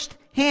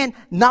first-hand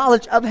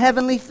knowledge of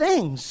heavenly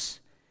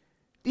things?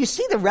 Do you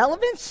see the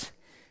relevance?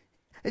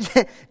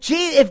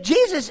 If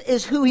Jesus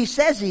is who he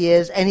says he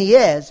is, and he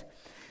is,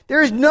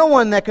 there is no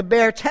one that could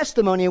bear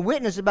testimony and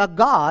witness about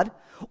God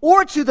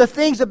or to the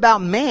things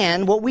about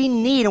man, what we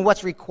need and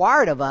what's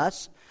required of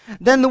us,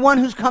 than the one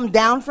who's come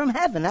down from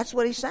heaven. That's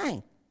what he's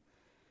saying.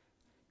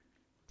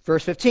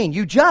 Verse 15,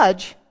 you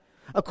judge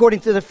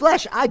according to the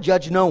flesh. I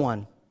judge no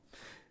one.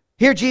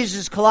 Here Jesus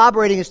is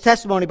corroborating his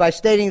testimony by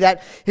stating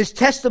that his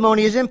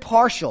testimony is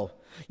impartial.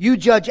 You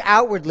judge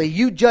outwardly.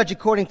 You judge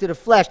according to the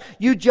flesh.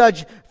 You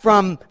judge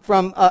from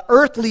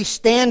earthly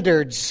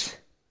standards,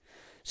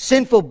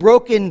 sinful,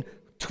 broken,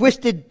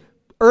 twisted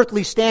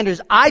earthly standards.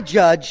 I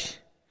judge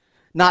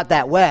not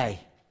that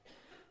way.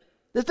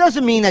 This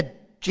doesn't mean that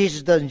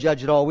Jesus doesn't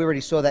judge at all. We already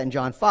saw that in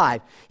John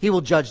 5. He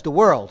will judge the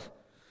world.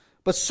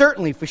 But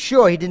certainly, for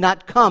sure, he did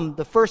not come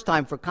the first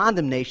time for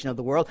condemnation of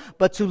the world,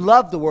 but to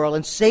love the world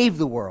and save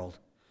the world.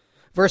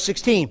 Verse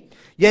 16,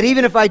 yet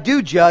even if I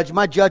do judge,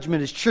 my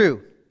judgment is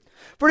true.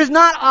 For it is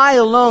not I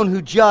alone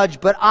who judge,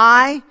 but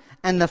I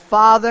and the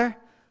Father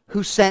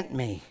who sent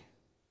me.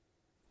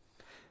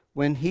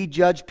 When he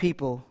judged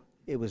people,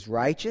 it was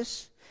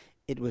righteous,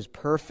 it was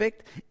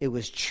perfect, it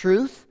was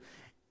truth,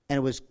 and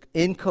it was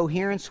in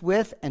coherence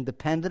with and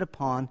dependent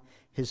upon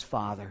his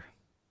Father.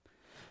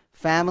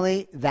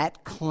 Family,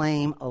 that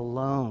claim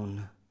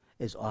alone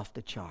is off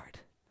the chart.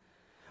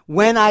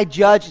 When I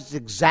judge, it's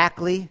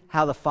exactly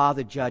how the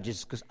Father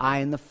judges, because I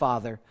and the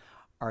Father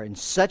are in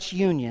such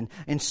union,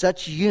 in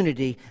such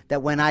unity,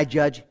 that when I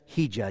judge,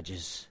 he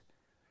judges.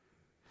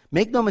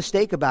 Make no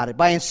mistake about it.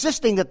 By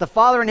insisting that the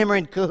Father and him are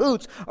in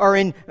cahoots, or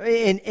in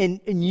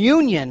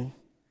union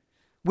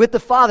with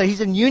the Father,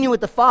 he's in union with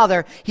the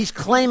Father, he's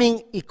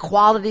claiming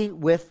equality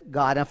with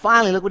God. And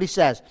finally, look what he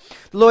says.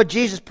 The Lord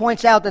Jesus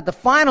points out that the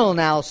final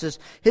analysis,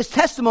 his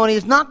testimony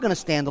is not going to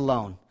stand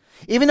alone.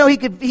 Even though he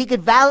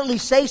could validly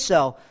say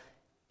so,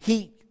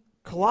 he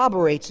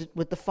corroborates it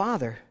with the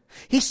Father.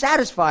 He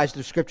satisfies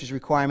the Scripture's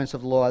requirements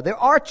of the law. There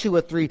are 2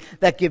 or 3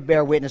 that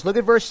bear witness. Look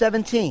at verse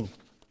 17.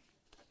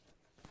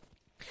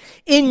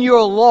 In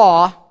your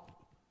law,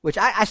 which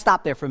I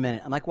stopped there for a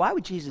minute. I'm like, why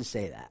would Jesus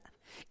say that?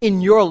 In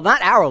your,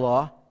 not our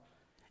law,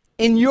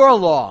 in your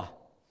law.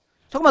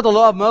 Talking about the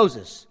law of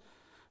Moses.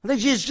 I think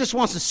Jesus just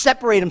wants to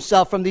separate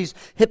himself from these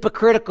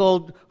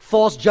hypocritical,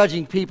 false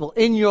judging people.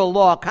 In your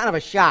law, kind of a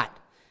shot.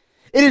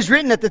 It is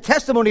written that the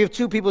testimony of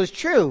 2 people is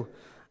true.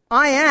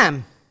 I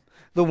am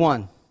the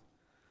one.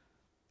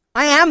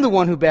 I am the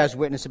one who bears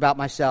witness about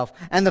myself,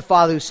 and the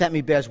Father who sent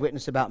me bears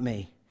witness about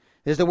me.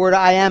 There's the word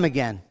I am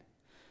again.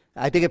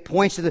 I think it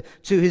points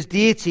to his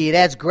deity. It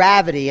adds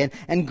gravity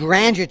and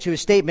grandeur to his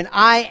statement.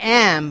 I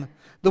am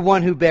the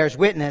one who bears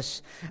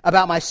witness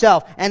about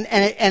myself. And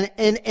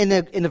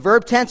in the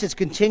verb tense, it's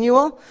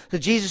continual. So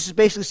Jesus is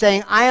basically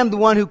saying, I am the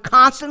one who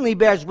constantly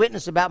bears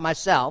witness about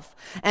myself,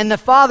 and the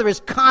Father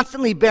is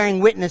constantly bearing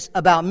witness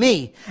about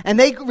me. And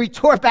they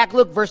retort back,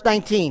 look, verse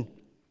 19.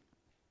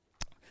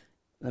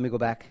 Let me go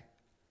back.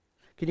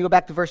 Can you go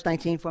back to verse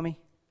 19 for me?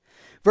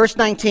 Verse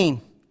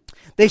 19.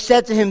 They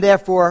said to him,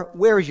 therefore,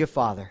 where is your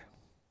Father?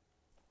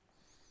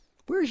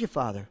 Where is your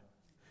Father?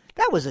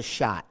 That was a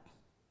shot.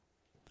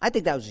 I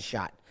think that was a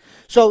shot.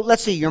 So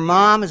let's see. Your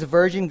mom is a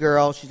virgin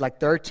girl. She's like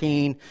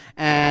 13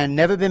 and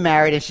never been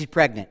married, and she's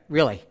pregnant.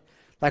 Really?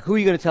 Like, who are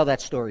you going to tell that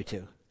story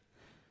to?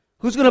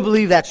 Who's going to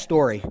believe that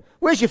story?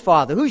 Where's your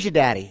father? Who's your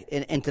daddy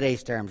in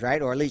today's terms,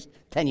 right? Or at least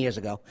 10 years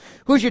ago.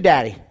 Who's your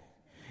daddy?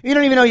 You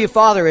don't even know who your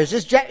father is.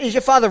 Is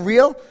your father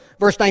real?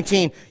 Verse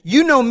 19.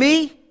 You know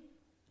me.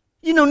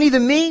 You know neither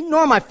me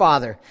nor my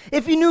Father.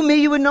 If you knew me,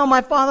 you would know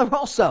my Father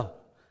also.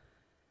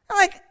 I'm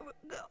like,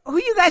 who are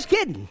you guys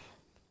kidding?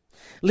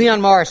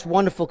 Leon Morris,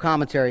 wonderful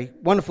commentary,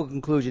 wonderful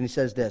conclusion. He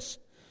says this.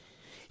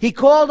 He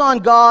called on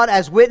God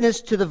as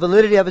witness to the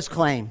validity of his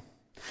claim.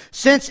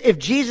 Since if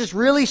Jesus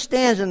really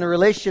stands in the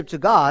relationship to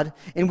God,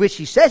 in which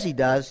he says he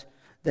does,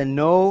 then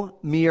no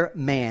mere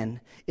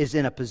man is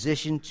in a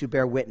position to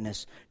bear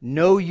witness.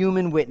 No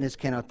human witness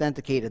can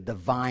authenticate a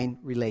divine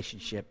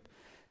relationship.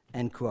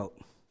 End quote.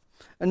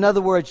 In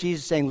other words,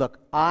 Jesus is saying, look,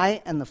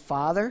 I and the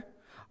Father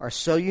are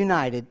so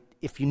united.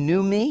 If you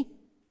knew me,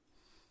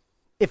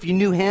 if you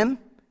knew him,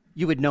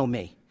 you would know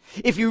me.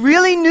 If you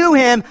really knew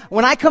him,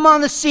 when I come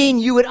on the scene,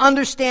 you would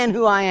understand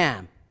who I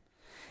am.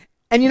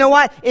 And you know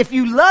what? If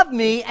you love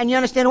me and you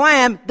understand who I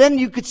am, then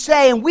you could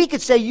say, and we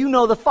could say, you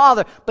know the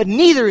Father, but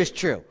neither is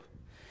true.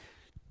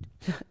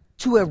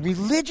 To a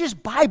religious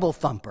Bible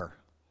thumper,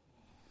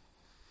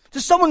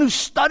 To someone who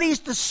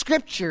studies the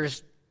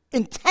Scriptures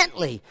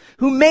intently,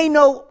 who may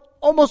know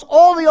almost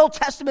all the Old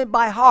Testament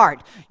by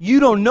heart. You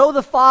don't know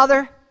the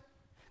Father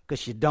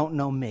because you don't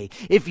know me.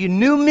 If you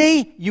knew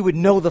me, you would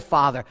know the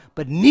Father,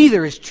 but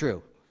neither is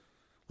true.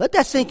 Let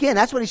that sink in.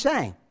 That's what he's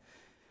saying.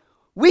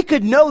 We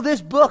could know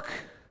this book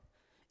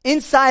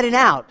inside and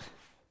out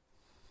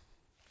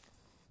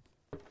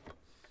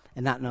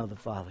and not know the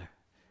Father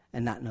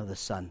and not know the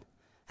Son.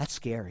 That's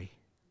scary.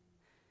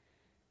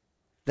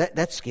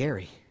 That's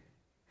scary.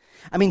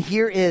 I mean,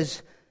 here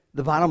is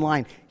the bottom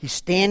line. He's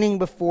standing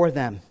before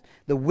them.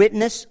 The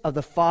witness of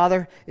the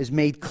Father is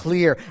made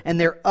clear, and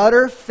their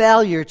utter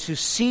failure to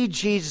see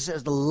Jesus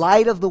as the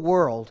light of the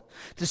world,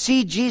 to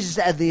see Jesus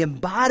as the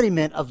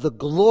embodiment of the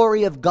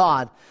glory of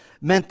God,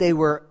 meant they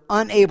were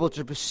unable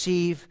to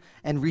perceive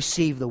and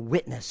receive the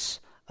witness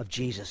of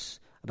Jesus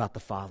about the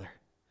Father.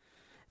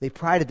 They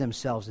prided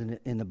themselves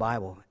in the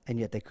Bible, and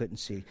yet they couldn't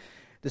see.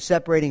 The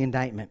separating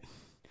indictment.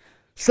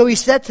 So he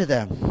said to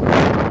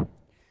them,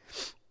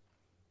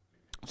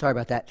 sorry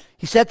about that.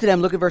 He said to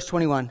them, look at verse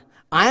 21,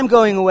 I am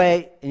going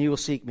away, and you will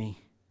seek me.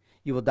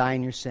 You will die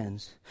in your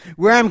sins.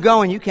 Where I'm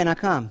going, you cannot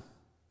come.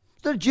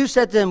 So the Jews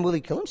said to him, will he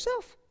kill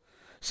himself?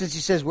 Since he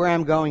says, where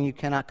I'm going, you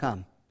cannot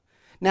come.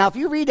 Now, if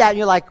you read that and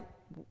you're like,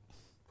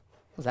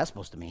 what's that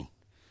supposed to mean?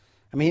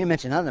 I mean, he didn't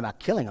mention nothing about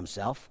killing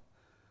himself.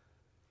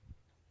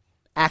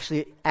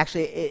 Actually,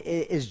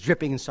 it is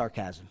dripping in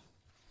sarcasm,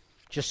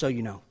 just so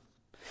you know.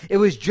 It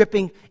was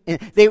dripping.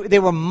 They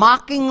were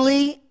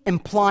mockingly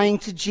implying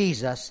to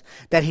Jesus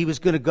that he was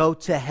going to go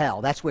to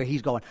hell. That's where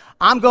he's going.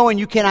 I'm going,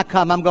 you cannot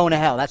come. I'm going to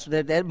hell. That's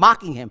what they're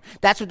mocking him.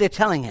 That's what they're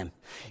telling him.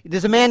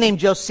 There's a man named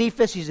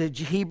Josephus. He's a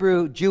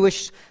Hebrew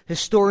Jewish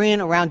historian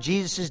around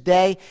Jesus'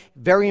 day.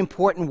 Very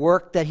important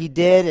work that he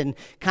did and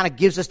kind of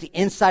gives us the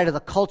insight of the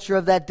culture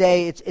of that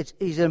day.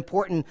 He's an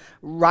important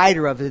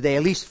writer of the day,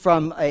 at least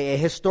from a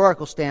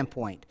historical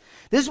standpoint.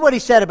 This is what he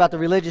said about the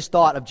religious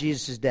thought of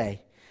Jesus'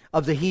 day,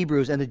 of the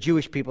Hebrews and the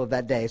Jewish people of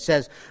that day. It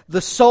says,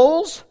 the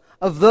souls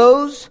of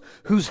those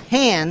whose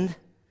hand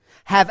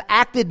have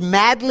acted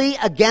madly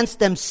against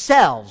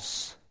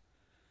themselves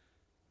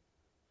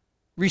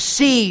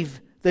receive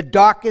the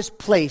darkest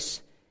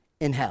place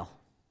in hell.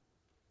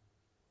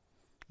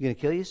 You going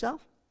to kill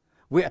yourself?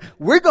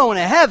 We're going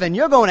to heaven.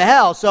 You're going to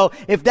hell. So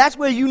if that's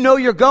where you know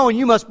you're going,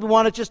 you must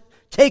want to just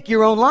take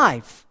your own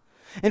life.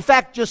 In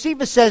fact,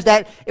 Josephus says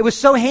that it was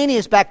so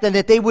heinous back then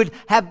that they would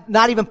have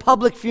not even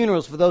public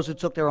funerals for those who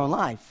took their own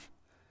life.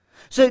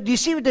 So do you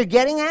see what they're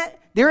getting at?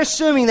 They're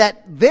assuming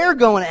that they're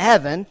going to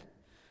heaven.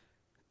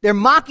 They're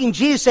mocking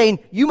Jesus, saying,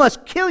 you must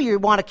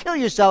want to kill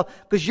yourself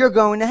because you're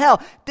going to hell.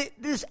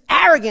 This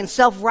arrogant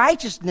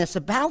self-righteousness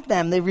about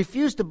them. They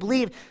refuse to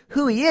believe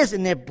who he is,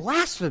 and they're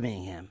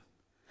blaspheming him,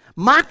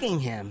 mocking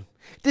him,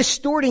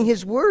 distorting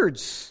his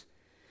words.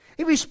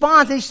 He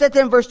responds, and he said to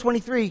them, verse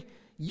 23,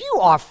 you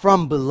are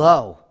from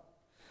below.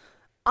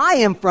 I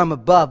am from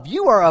above.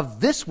 You are of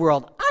this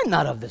world. I'm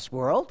not of this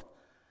world.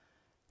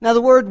 Now,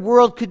 the word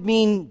world could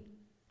mean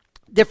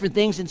different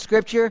things in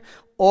Scripture.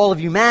 All of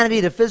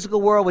humanity, the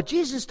physical world. What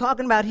Jesus is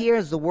talking about here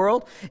as the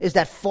world is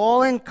that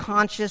fallen,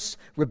 conscious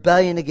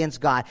rebellion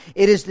against God.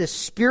 It is this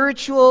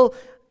spiritual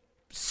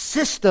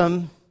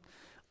system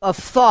of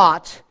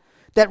thought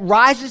that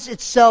rises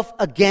itself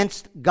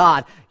against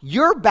God.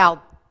 You're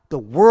about the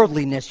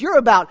worldliness. You're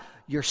about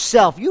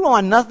yourself. You don't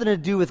want nothing to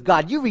do with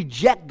God. You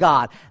reject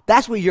God.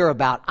 That's what you're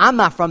about. I'm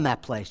not from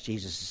that place,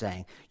 Jesus is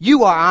saying.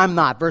 You are, I'm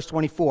not. Verse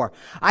 24.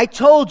 I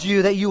told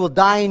you that you will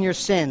die in your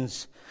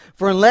sins.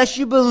 For unless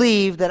you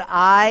believe that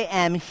I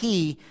am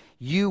he,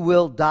 you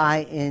will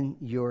die in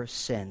your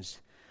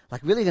sins.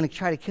 Like, really going to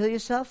try to kill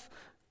yourself?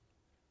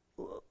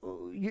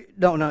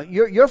 No.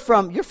 You're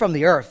from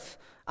the earth.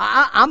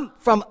 I'm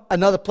from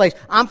another place.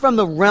 I'm from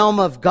the realm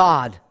of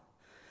God.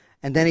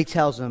 And then he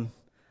tells them,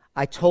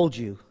 I told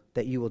you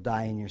that you will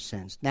die in your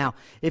sins. Now,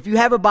 if you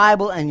have a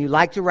Bible and you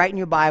like to write in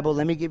your Bible,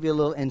 let me give you a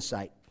little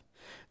insight.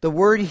 The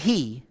word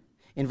he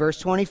in verse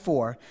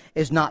 24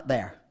 is not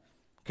there.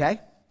 Okay?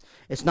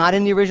 It's not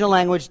in the original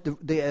language.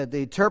 The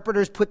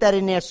interpreters put that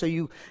in there so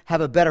you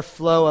have a better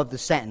flow of the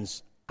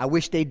sentence. I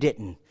wish they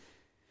didn't.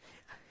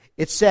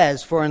 It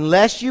says, for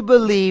unless you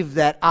believe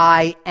that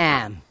I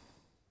am,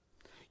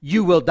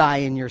 you will die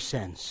in your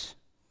sins.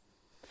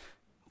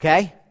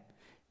 Okay?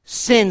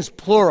 Sins,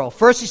 plural.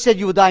 First he said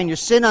you will die in your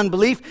sin,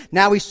 unbelief.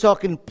 Now he's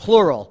talking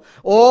plural.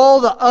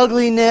 All the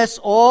ugliness,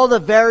 all the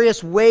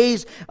various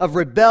ways of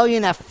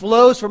rebellion that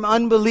flows from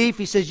unbelief.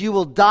 He says you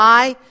will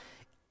die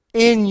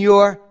in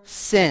your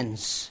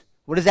sins.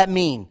 What does that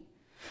mean?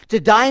 To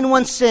die in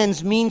one's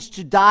sins means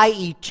to die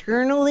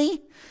eternally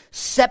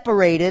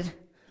separated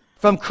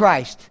from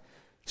Christ,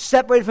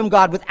 separated from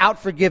God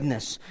without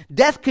forgiveness.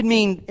 Death could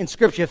mean, in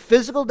Scripture,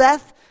 physical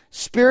death,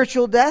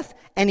 spiritual death,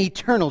 and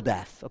eternal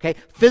death. Okay?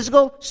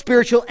 Physical,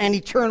 spiritual, and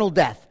eternal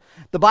death.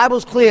 The Bible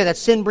is clear that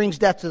sin brings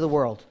death to the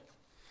world.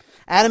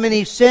 Adam and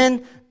Eve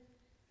sinned.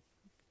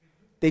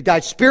 They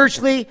died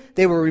spiritually.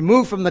 They were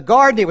removed from the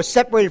garden. They were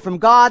separated from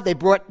God. They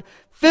brought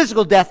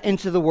physical death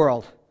into the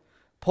world.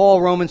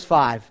 Paul, Romans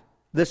 5.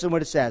 Listen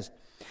what it says.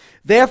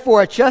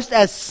 Therefore, just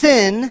as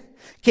sin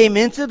came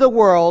into the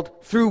world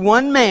through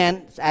one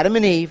man, Adam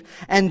and Eve,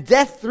 and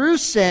death through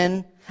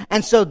sin,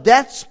 and so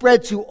death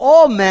spread to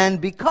all men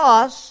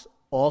because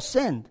all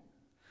sinned.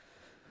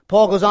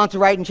 Paul goes on to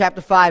write in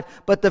chapter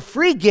 5, but the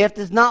free gift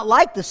is not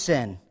like the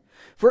sin.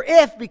 For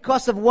if,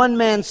 because of one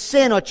man's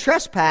sin or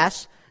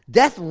trespass,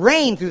 death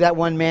reigned through that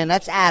one man,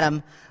 that's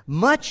Adam,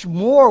 much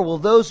more will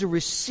those who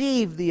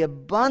receive the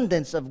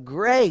abundance of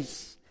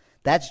grace,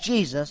 that's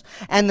Jesus,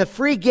 and the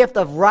free gift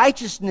of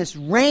righteousness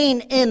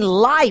reign in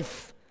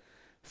life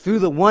through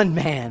the one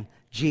man,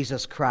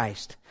 Jesus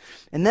Christ.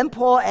 And then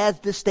Paul adds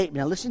this statement.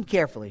 Now listen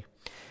carefully.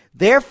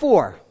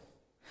 Therefore,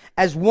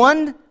 as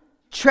one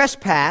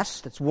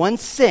trespass, that's one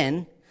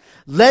sin,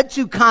 led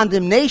to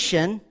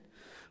condemnation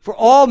for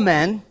all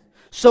men,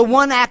 so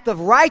one act of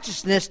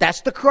righteousness,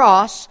 that's the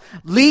cross,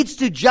 leads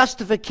to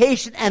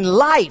justification and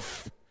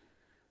life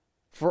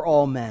for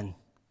all men.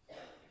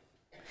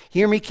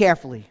 Hear me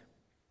carefully.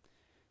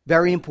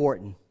 Very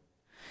important.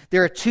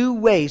 There are two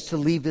ways to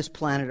leave this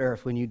planet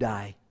Earth when you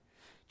die.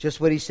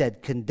 Just what he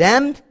said.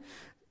 Condemned,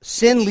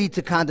 sin leads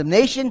to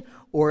condemnation,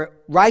 or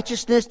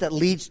righteousness that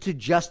leads to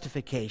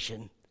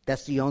justification.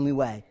 That's the only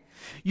way.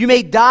 You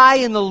may die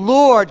in the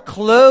Lord,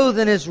 clothed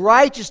in His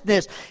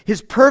righteousness,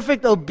 His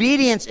perfect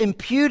obedience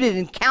imputed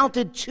and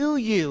counted to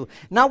you.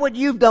 Not what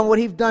you've done, what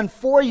He's done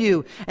for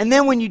you. And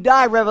then when you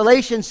die,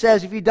 Revelation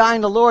says, if you die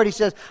in the Lord, He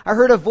says, I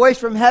heard a voice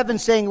from heaven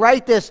saying,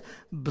 write this,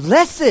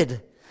 blessed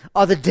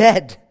are the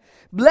dead.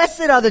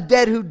 Blessed are the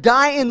dead who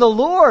die in the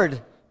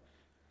Lord.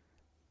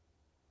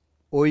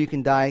 Or you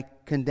can die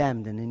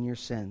condemned and in your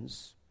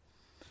sins.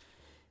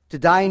 To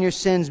die in your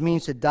sins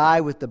means to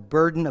die with the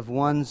burden of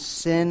one's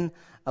sin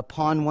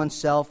upon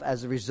oneself,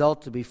 as a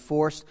result to be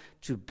forced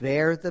to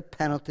bear the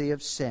penalty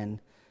of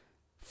sin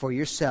for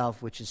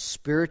yourself, which is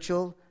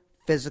spiritual,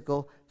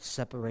 physical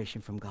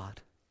separation from God.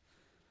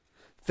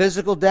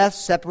 Physical death,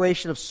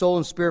 separation of soul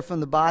and spirit from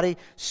the body.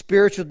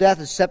 Spiritual death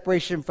is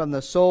separation from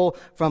the soul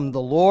from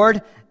the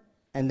Lord.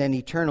 And then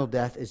eternal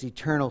death is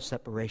eternal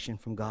separation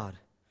from God.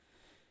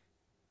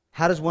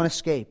 How does one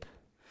escape?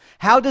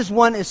 How does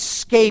one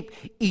escape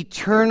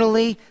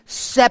eternally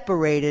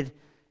separated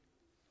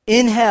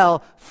in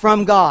hell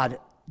from God?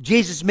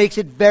 Jesus makes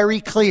it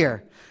very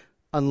clear.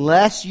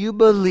 Unless you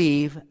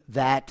believe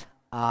that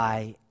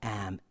I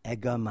am.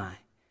 Egamai.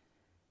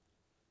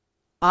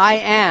 I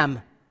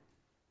am.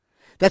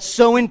 That's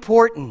so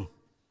important.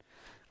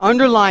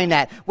 Underline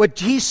that. What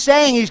he's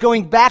saying, he's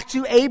going back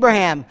to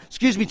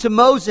to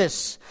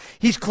Moses.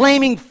 He's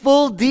claiming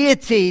full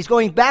deity. He's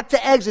going back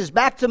to Exodus,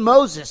 back to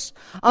Moses.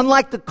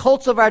 Unlike the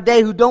cults of our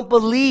day who don't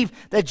believe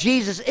that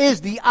Jesus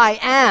is the I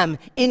am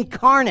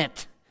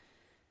incarnate.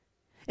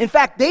 In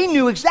fact, they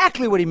knew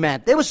exactly what he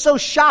meant. They were so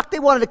shocked they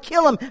wanted to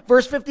kill him,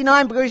 verse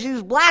 59, because he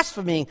was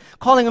blaspheming,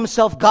 calling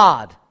himself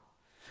God.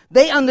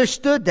 They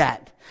understood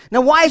that.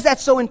 Now, why is that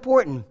so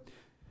important?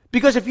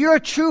 Because if you're a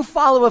true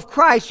follower of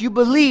Christ, you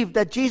believe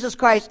that Jesus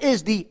Christ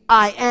is the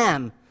I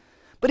am.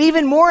 But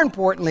even more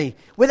importantly,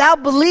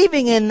 without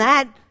believing in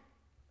that,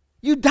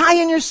 you die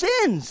in your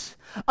sins.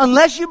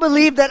 Unless you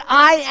believe that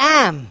I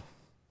am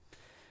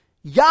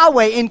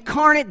Yahweh,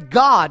 incarnate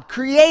God,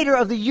 creator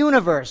of the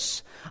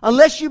universe.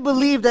 Unless you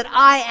believe that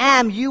I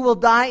am, you will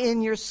die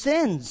in your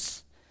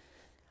sins.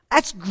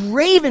 That's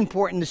grave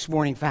important this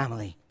morning,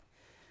 family.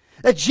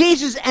 That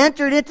Jesus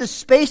entered into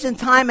space and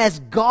time as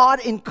God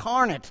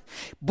incarnate,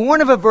 born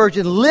of a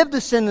virgin, lived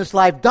a sinless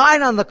life,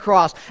 died on the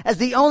cross as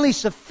the only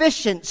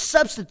sufficient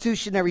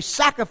substitutionary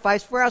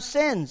sacrifice for our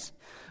sins,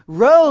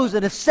 rose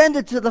and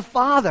ascended to the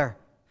Father.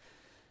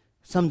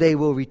 Someday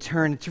we'll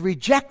return to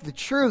reject the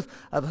truth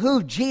of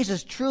who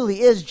Jesus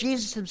truly is.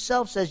 Jesus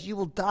himself says you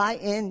will die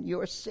in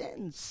your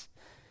sins.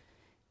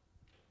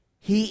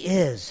 He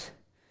is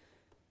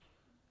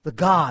the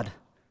God,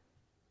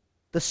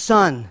 the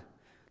Son,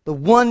 the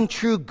one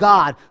true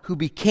God who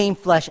became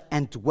flesh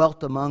and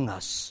dwelt among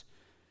us.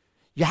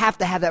 You have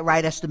to have that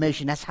right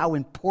estimation. That's how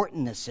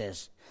important this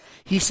is.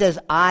 He says,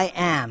 I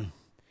am.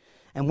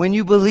 And when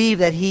you believe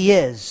that he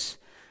is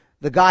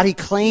the God he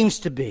claims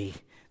to be,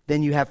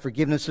 then you have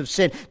forgiveness of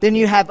sin. Then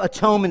you have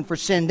atonement for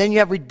sin. Then you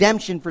have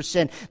redemption for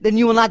sin. Then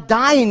you will not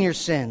die in your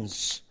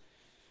sins.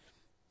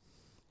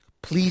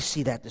 Please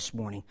see that this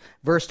morning.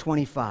 Verse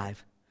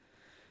 25.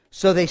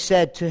 So they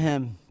said to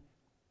him,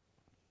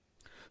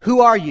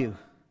 who are you?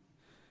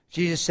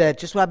 Jesus said,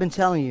 just what I've been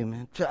telling you,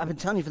 man. I've been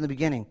telling you from the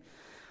beginning.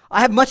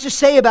 I have much to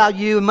say about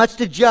you and much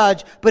to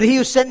judge, but he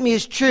who sent me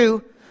is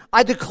true.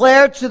 I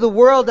declare to the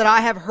world that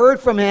I have heard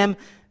from him.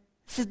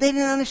 He says they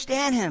didn't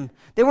understand him.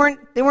 They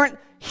weren't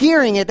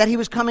hearing it, that he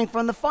was coming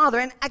from the Father.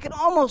 And I could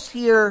almost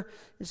hear,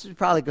 this is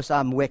probably because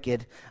I'm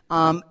wicked,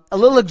 a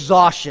little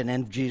exhaustion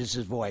in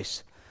Jesus'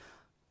 voice.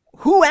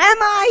 Who am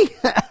I?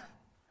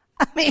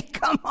 I mean,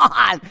 come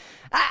on.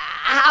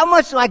 How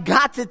much do I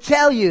got to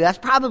tell you? That's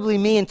probably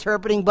me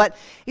interpreting, but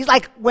he's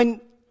like, when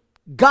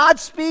God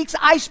speaks,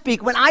 I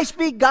speak. When I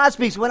speak, God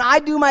speaks. When I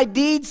do my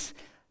deeds,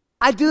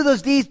 I do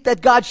those deeds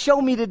that God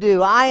showed me to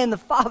do. I and the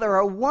Father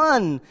are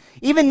one.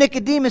 Even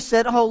Nicodemus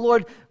said, oh,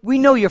 Lord, we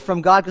know you're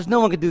from God because no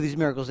one could do these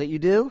miracles that you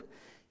do.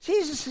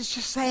 Jesus is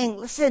just saying,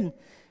 listen,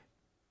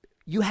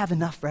 you have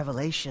enough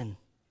revelation.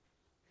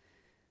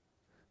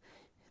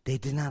 They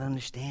did not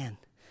understand.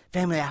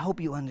 Family, I hope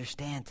you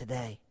understand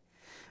today.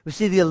 We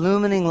see the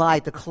illuminating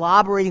light, the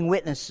corroborating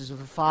witnesses of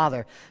the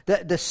Father,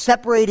 the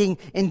separating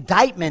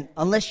indictment,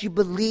 unless you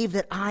believe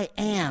that I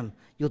am,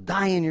 you'll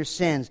die in your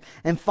sins.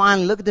 And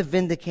finally, look at the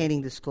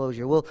vindicating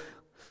disclosure. We'll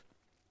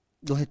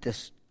hit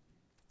this.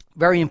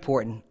 Very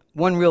important.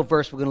 One real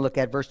verse we're going to look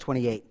at, verse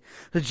 28.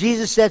 So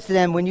Jesus said to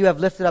them, when you have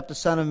lifted up the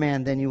Son of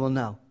Man, then you will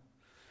know.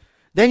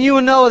 Then you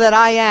will know that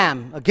I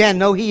am. Again,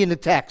 no he in the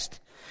text.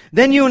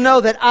 Then you will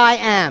know that I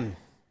am.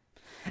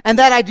 And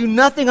that I do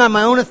nothing on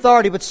my own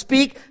authority, but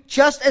speak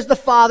just as the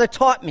Father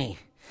taught me.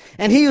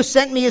 And he who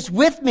sent me is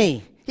with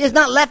me. He has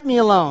not left me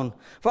alone.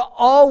 For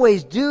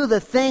always do the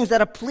things that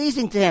are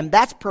pleasing to him.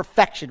 That's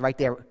perfection right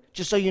there.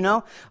 Just so you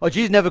know. Oh,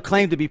 Jesus never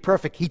claimed to be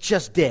perfect. He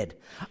just did.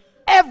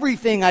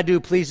 Everything I do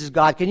pleases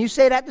God. Can you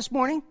say that this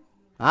morning?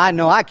 I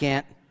know I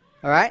can't.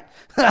 All right?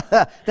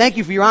 Thank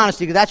you for your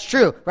honesty, because that's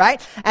true,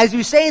 right? As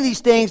you say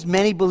these things,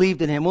 many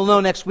believed in him. We'll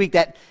know next week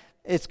that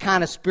it's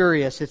kind of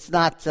spurious. It's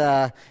not,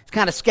 it's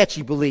kind of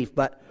sketchy belief,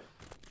 but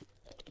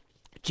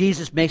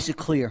Jesus makes it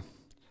clear.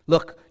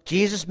 Look,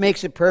 Jesus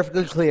makes it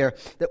perfectly clear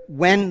that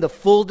when the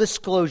full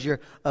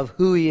disclosure of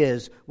who he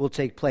is will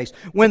take place,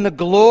 when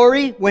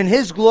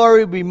his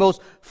glory will be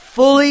most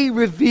fully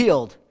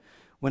revealed,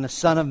 when the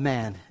Son of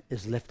Man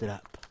is lifted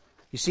up.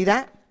 You see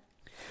that?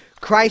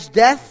 Christ's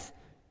death,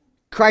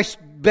 Christ's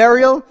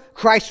burial,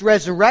 Christ's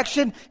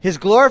resurrection, his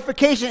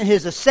glorification,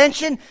 his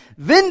ascension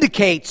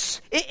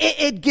vindicates,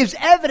 it gives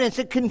evidence,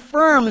 it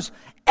confirms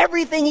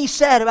everything he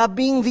said about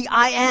being the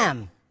I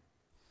am.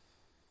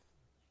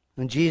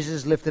 When Jesus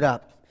is lifted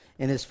up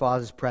in his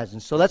Father's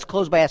presence. So let's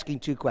close by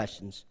asking two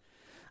questions.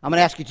 I'm going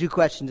to ask you two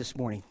questions this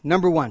morning.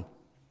 Number one,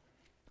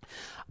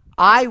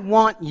 I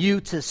want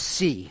you to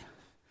see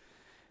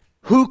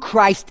who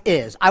Christ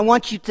is. I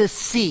want you to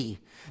see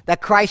that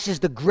Christ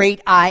is the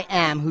great I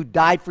am who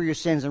died for your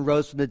sins and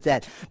rose from the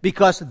dead.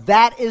 Because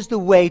that is the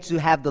way to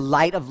have the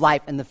light of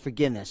life and the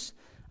forgiveness.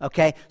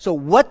 Okay? So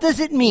what does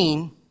it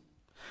mean?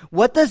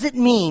 What does it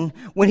mean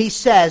when he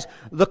says,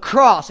 the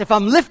cross, if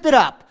I'm lifted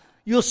up,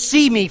 you'll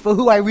see me for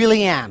who I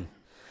really am?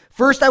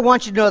 First, I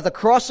want you to know the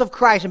cross of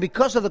Christ, and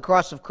because of the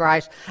cross of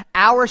Christ,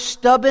 our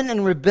stubborn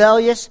and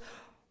rebellious,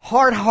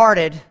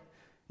 hard-heartedness,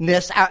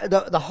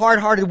 the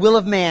hard-hearted will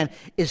of man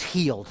is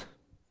healed.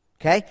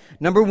 Okay?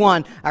 Number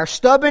one, our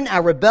stubborn,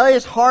 our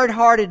rebellious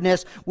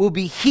hard-heartedness will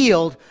be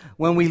healed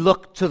when we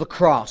look to the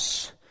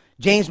cross.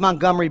 James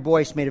Montgomery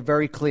Boyce made it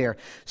very clear.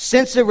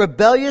 Since a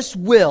rebellious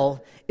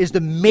will is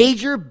the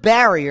major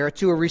barrier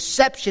to a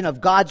reception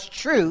of God's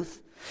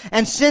truth,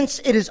 and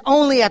since it is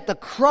only at the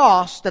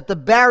cross that the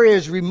barrier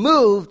is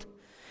removed,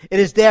 it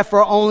is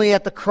therefore only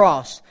at the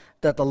cross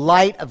that the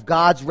light of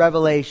God's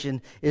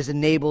revelation is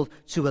enabled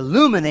to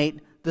illuminate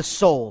the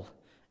soul.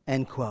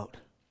 End quote.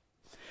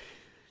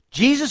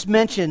 Jesus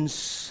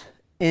mentions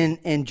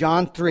in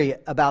John 3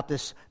 about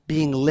this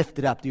being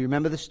lifted up. Do you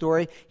remember the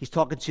story? He's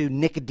talking to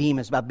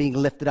Nicodemus about being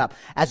lifted up.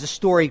 As the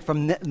story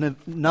from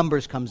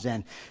Numbers comes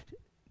in.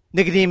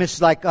 Nicodemus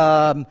is like,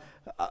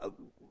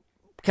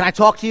 can I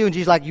talk to you? And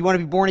Jesus is like, you want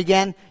to be born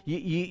again?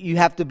 You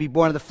have to be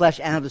born of the flesh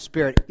and of the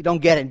spirit. You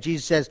don't get it. And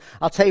Jesus says,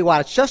 I'll tell you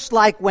what. It's just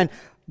like when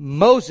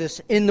Moses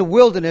in the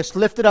wilderness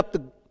lifted up the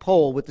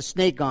pole with the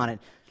snake on it.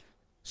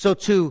 So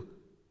too,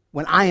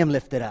 when I am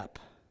lifted up.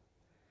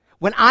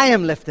 When I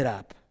am lifted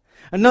up.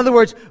 In other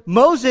words,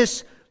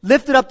 Moses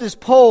lifted up this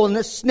pole and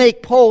this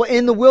snake pole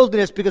in the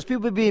wilderness because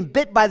people were being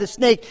bit by the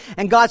snake.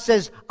 And God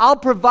says, I'll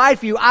provide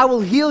for you. I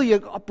will heal your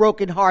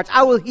broken hearts.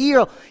 I will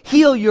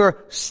heal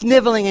your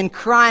sniveling and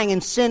crying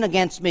and sin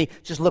against me.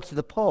 Just look to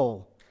the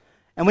pole.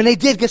 And when they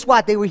did, guess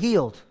what? They were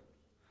healed.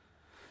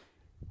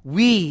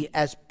 We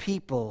as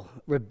people,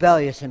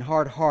 rebellious and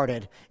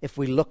hard-hearted, if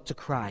we look to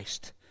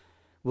Christ,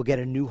 will get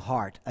a new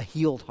heart, a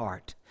healed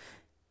heart.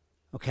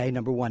 Okay,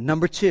 number one.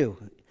 Number two,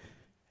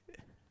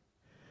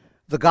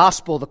 the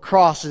gospel, the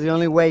cross, is the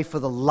only way for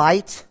the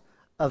light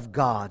of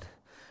God.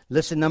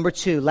 Listen, number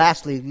two,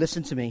 lastly,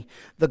 listen to me.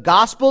 The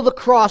gospel, the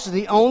cross, is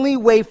the only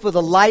way for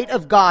the light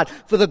of God,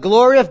 for the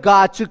glory of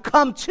God to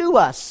come to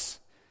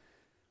us.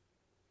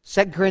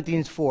 2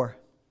 Corinthians 4.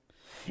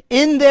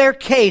 In their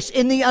case,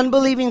 in the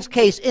unbelieving's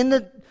case,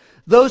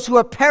 those who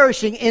are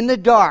perishing in the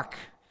dark,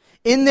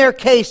 in their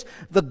case,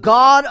 the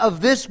God of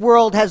this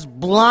world has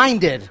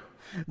blinded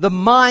the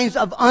minds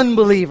of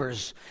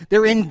unbelievers.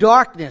 They're in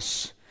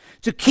darkness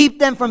to keep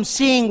them from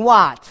seeing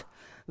what?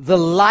 The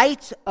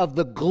light of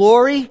the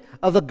glory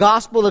of the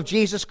gospel of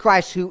Jesus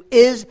Christ, who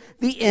is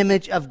the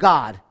image of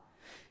God.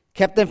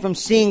 Kept them from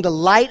seeing the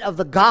light of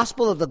the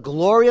gospel of the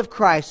glory of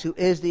Christ, who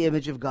is the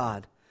image of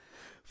God.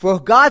 For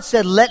God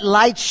said, let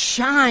light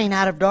shine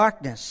out of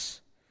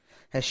darkness,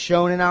 has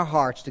shone in our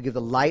hearts to give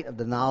the light of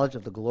the knowledge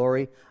of the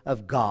glory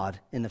of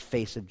God in the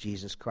face of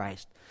Jesus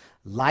Christ.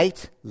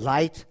 Light,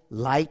 light,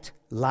 light,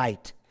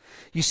 light.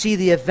 You see,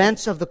 the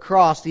events of the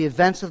cross, the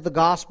events of the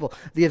gospel,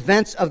 the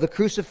events of the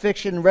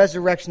crucifixion and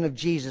resurrection of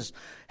Jesus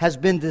has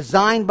been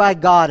designed by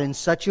God in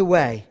such a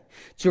way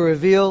to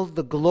reveal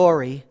the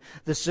glory,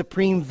 the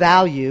supreme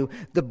value,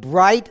 the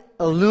bright,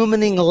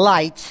 illumining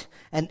light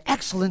and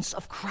excellence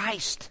of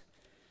Christ.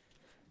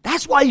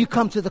 That's why you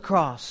come to the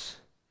cross.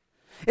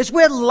 It's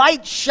where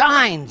light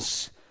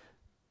shines,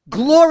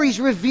 glory is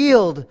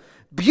revealed,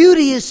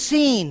 beauty is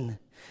seen,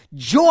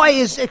 joy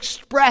is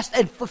expressed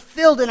and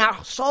fulfilled in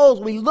our souls.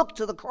 We look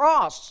to the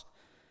cross.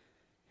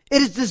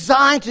 It is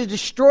designed to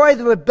destroy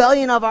the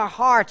rebellion of our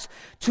hearts,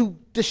 to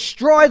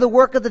destroy the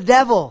work of the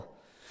devil,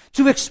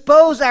 to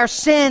expose our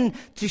sin,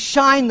 to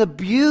shine the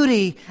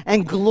beauty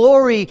and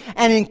glory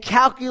and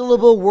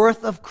incalculable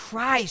worth of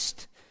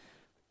Christ.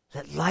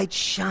 Let light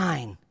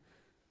shine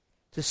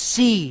to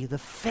see the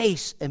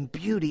face and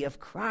beauty of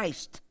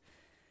Christ.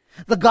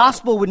 The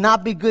gospel would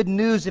not be good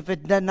news if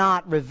it did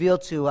not reveal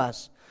to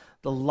us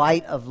the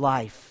light of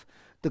life,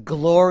 the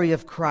glory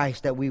of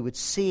Christ, that we would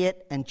see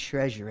it and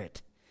treasure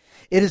it.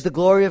 It is the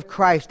glory of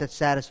Christ that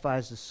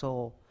satisfies the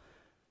soul.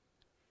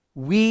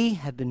 We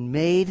have been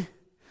made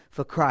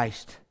for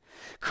Christ.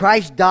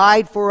 Christ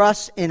died for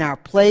us in our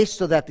place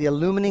so that the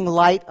illumining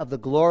light of the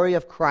glory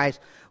of Christ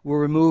will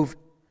remove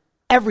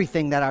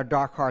everything that our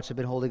dark hearts have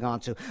been holding on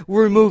to.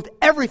 Will remove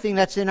everything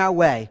that's in our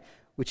way,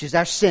 which is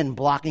our sin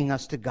blocking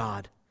us to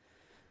God.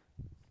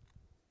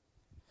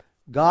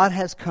 God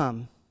has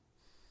come.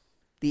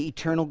 The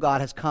eternal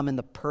God has come in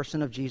the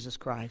person of Jesus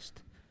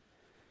Christ.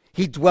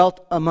 He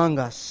dwelt among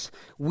us.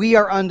 We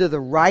are under the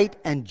right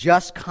and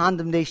just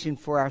condemnation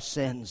for our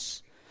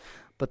sins.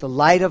 But the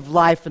light of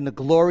life and the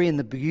glory and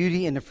the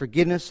beauty and the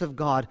forgiveness of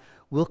God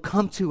will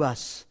come to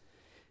us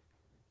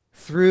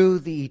through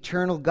the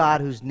eternal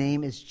God whose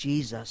name is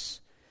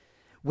Jesus.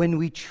 When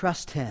we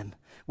trust Him,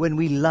 when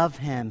we love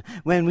Him,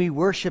 when we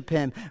worship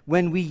Him,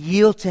 when we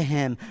yield to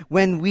Him,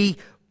 when we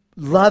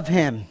love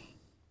Him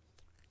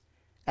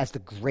as the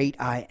great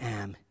I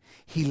am.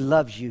 He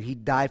loves you. He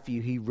died for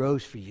you. He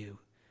rose for you.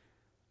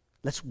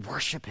 Let's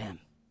worship Him.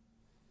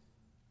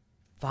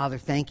 Father,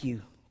 thank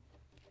you.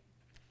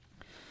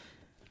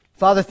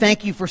 Father,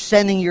 thank you for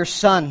sending your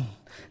Son,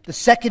 the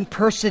second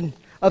person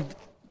of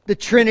the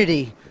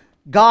Trinity,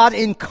 God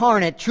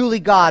incarnate, truly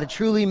God,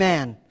 truly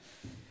man,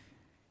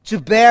 to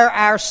bear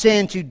our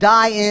sin, to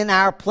die in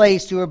our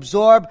place, to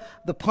absorb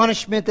the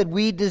punishment that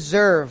we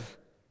deserve.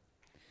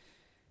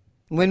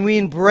 When we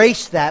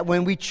embrace that,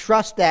 when we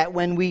trust that,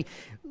 when we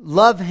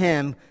love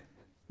Him,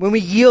 when we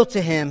yield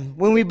to Him,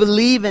 when we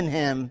believe in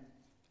Him,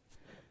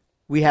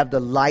 we have the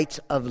light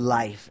of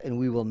life, and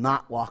we will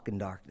not walk in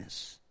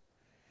darkness.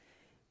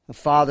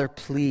 Father,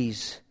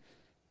 please,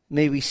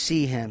 may we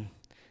see Him,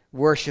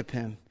 worship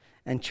Him,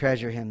 and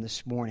treasure Him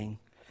this morning.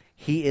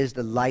 He is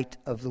the light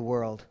of the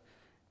world.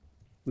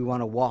 We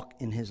want to walk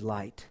in His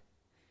light.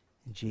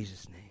 In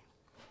Jesus' name.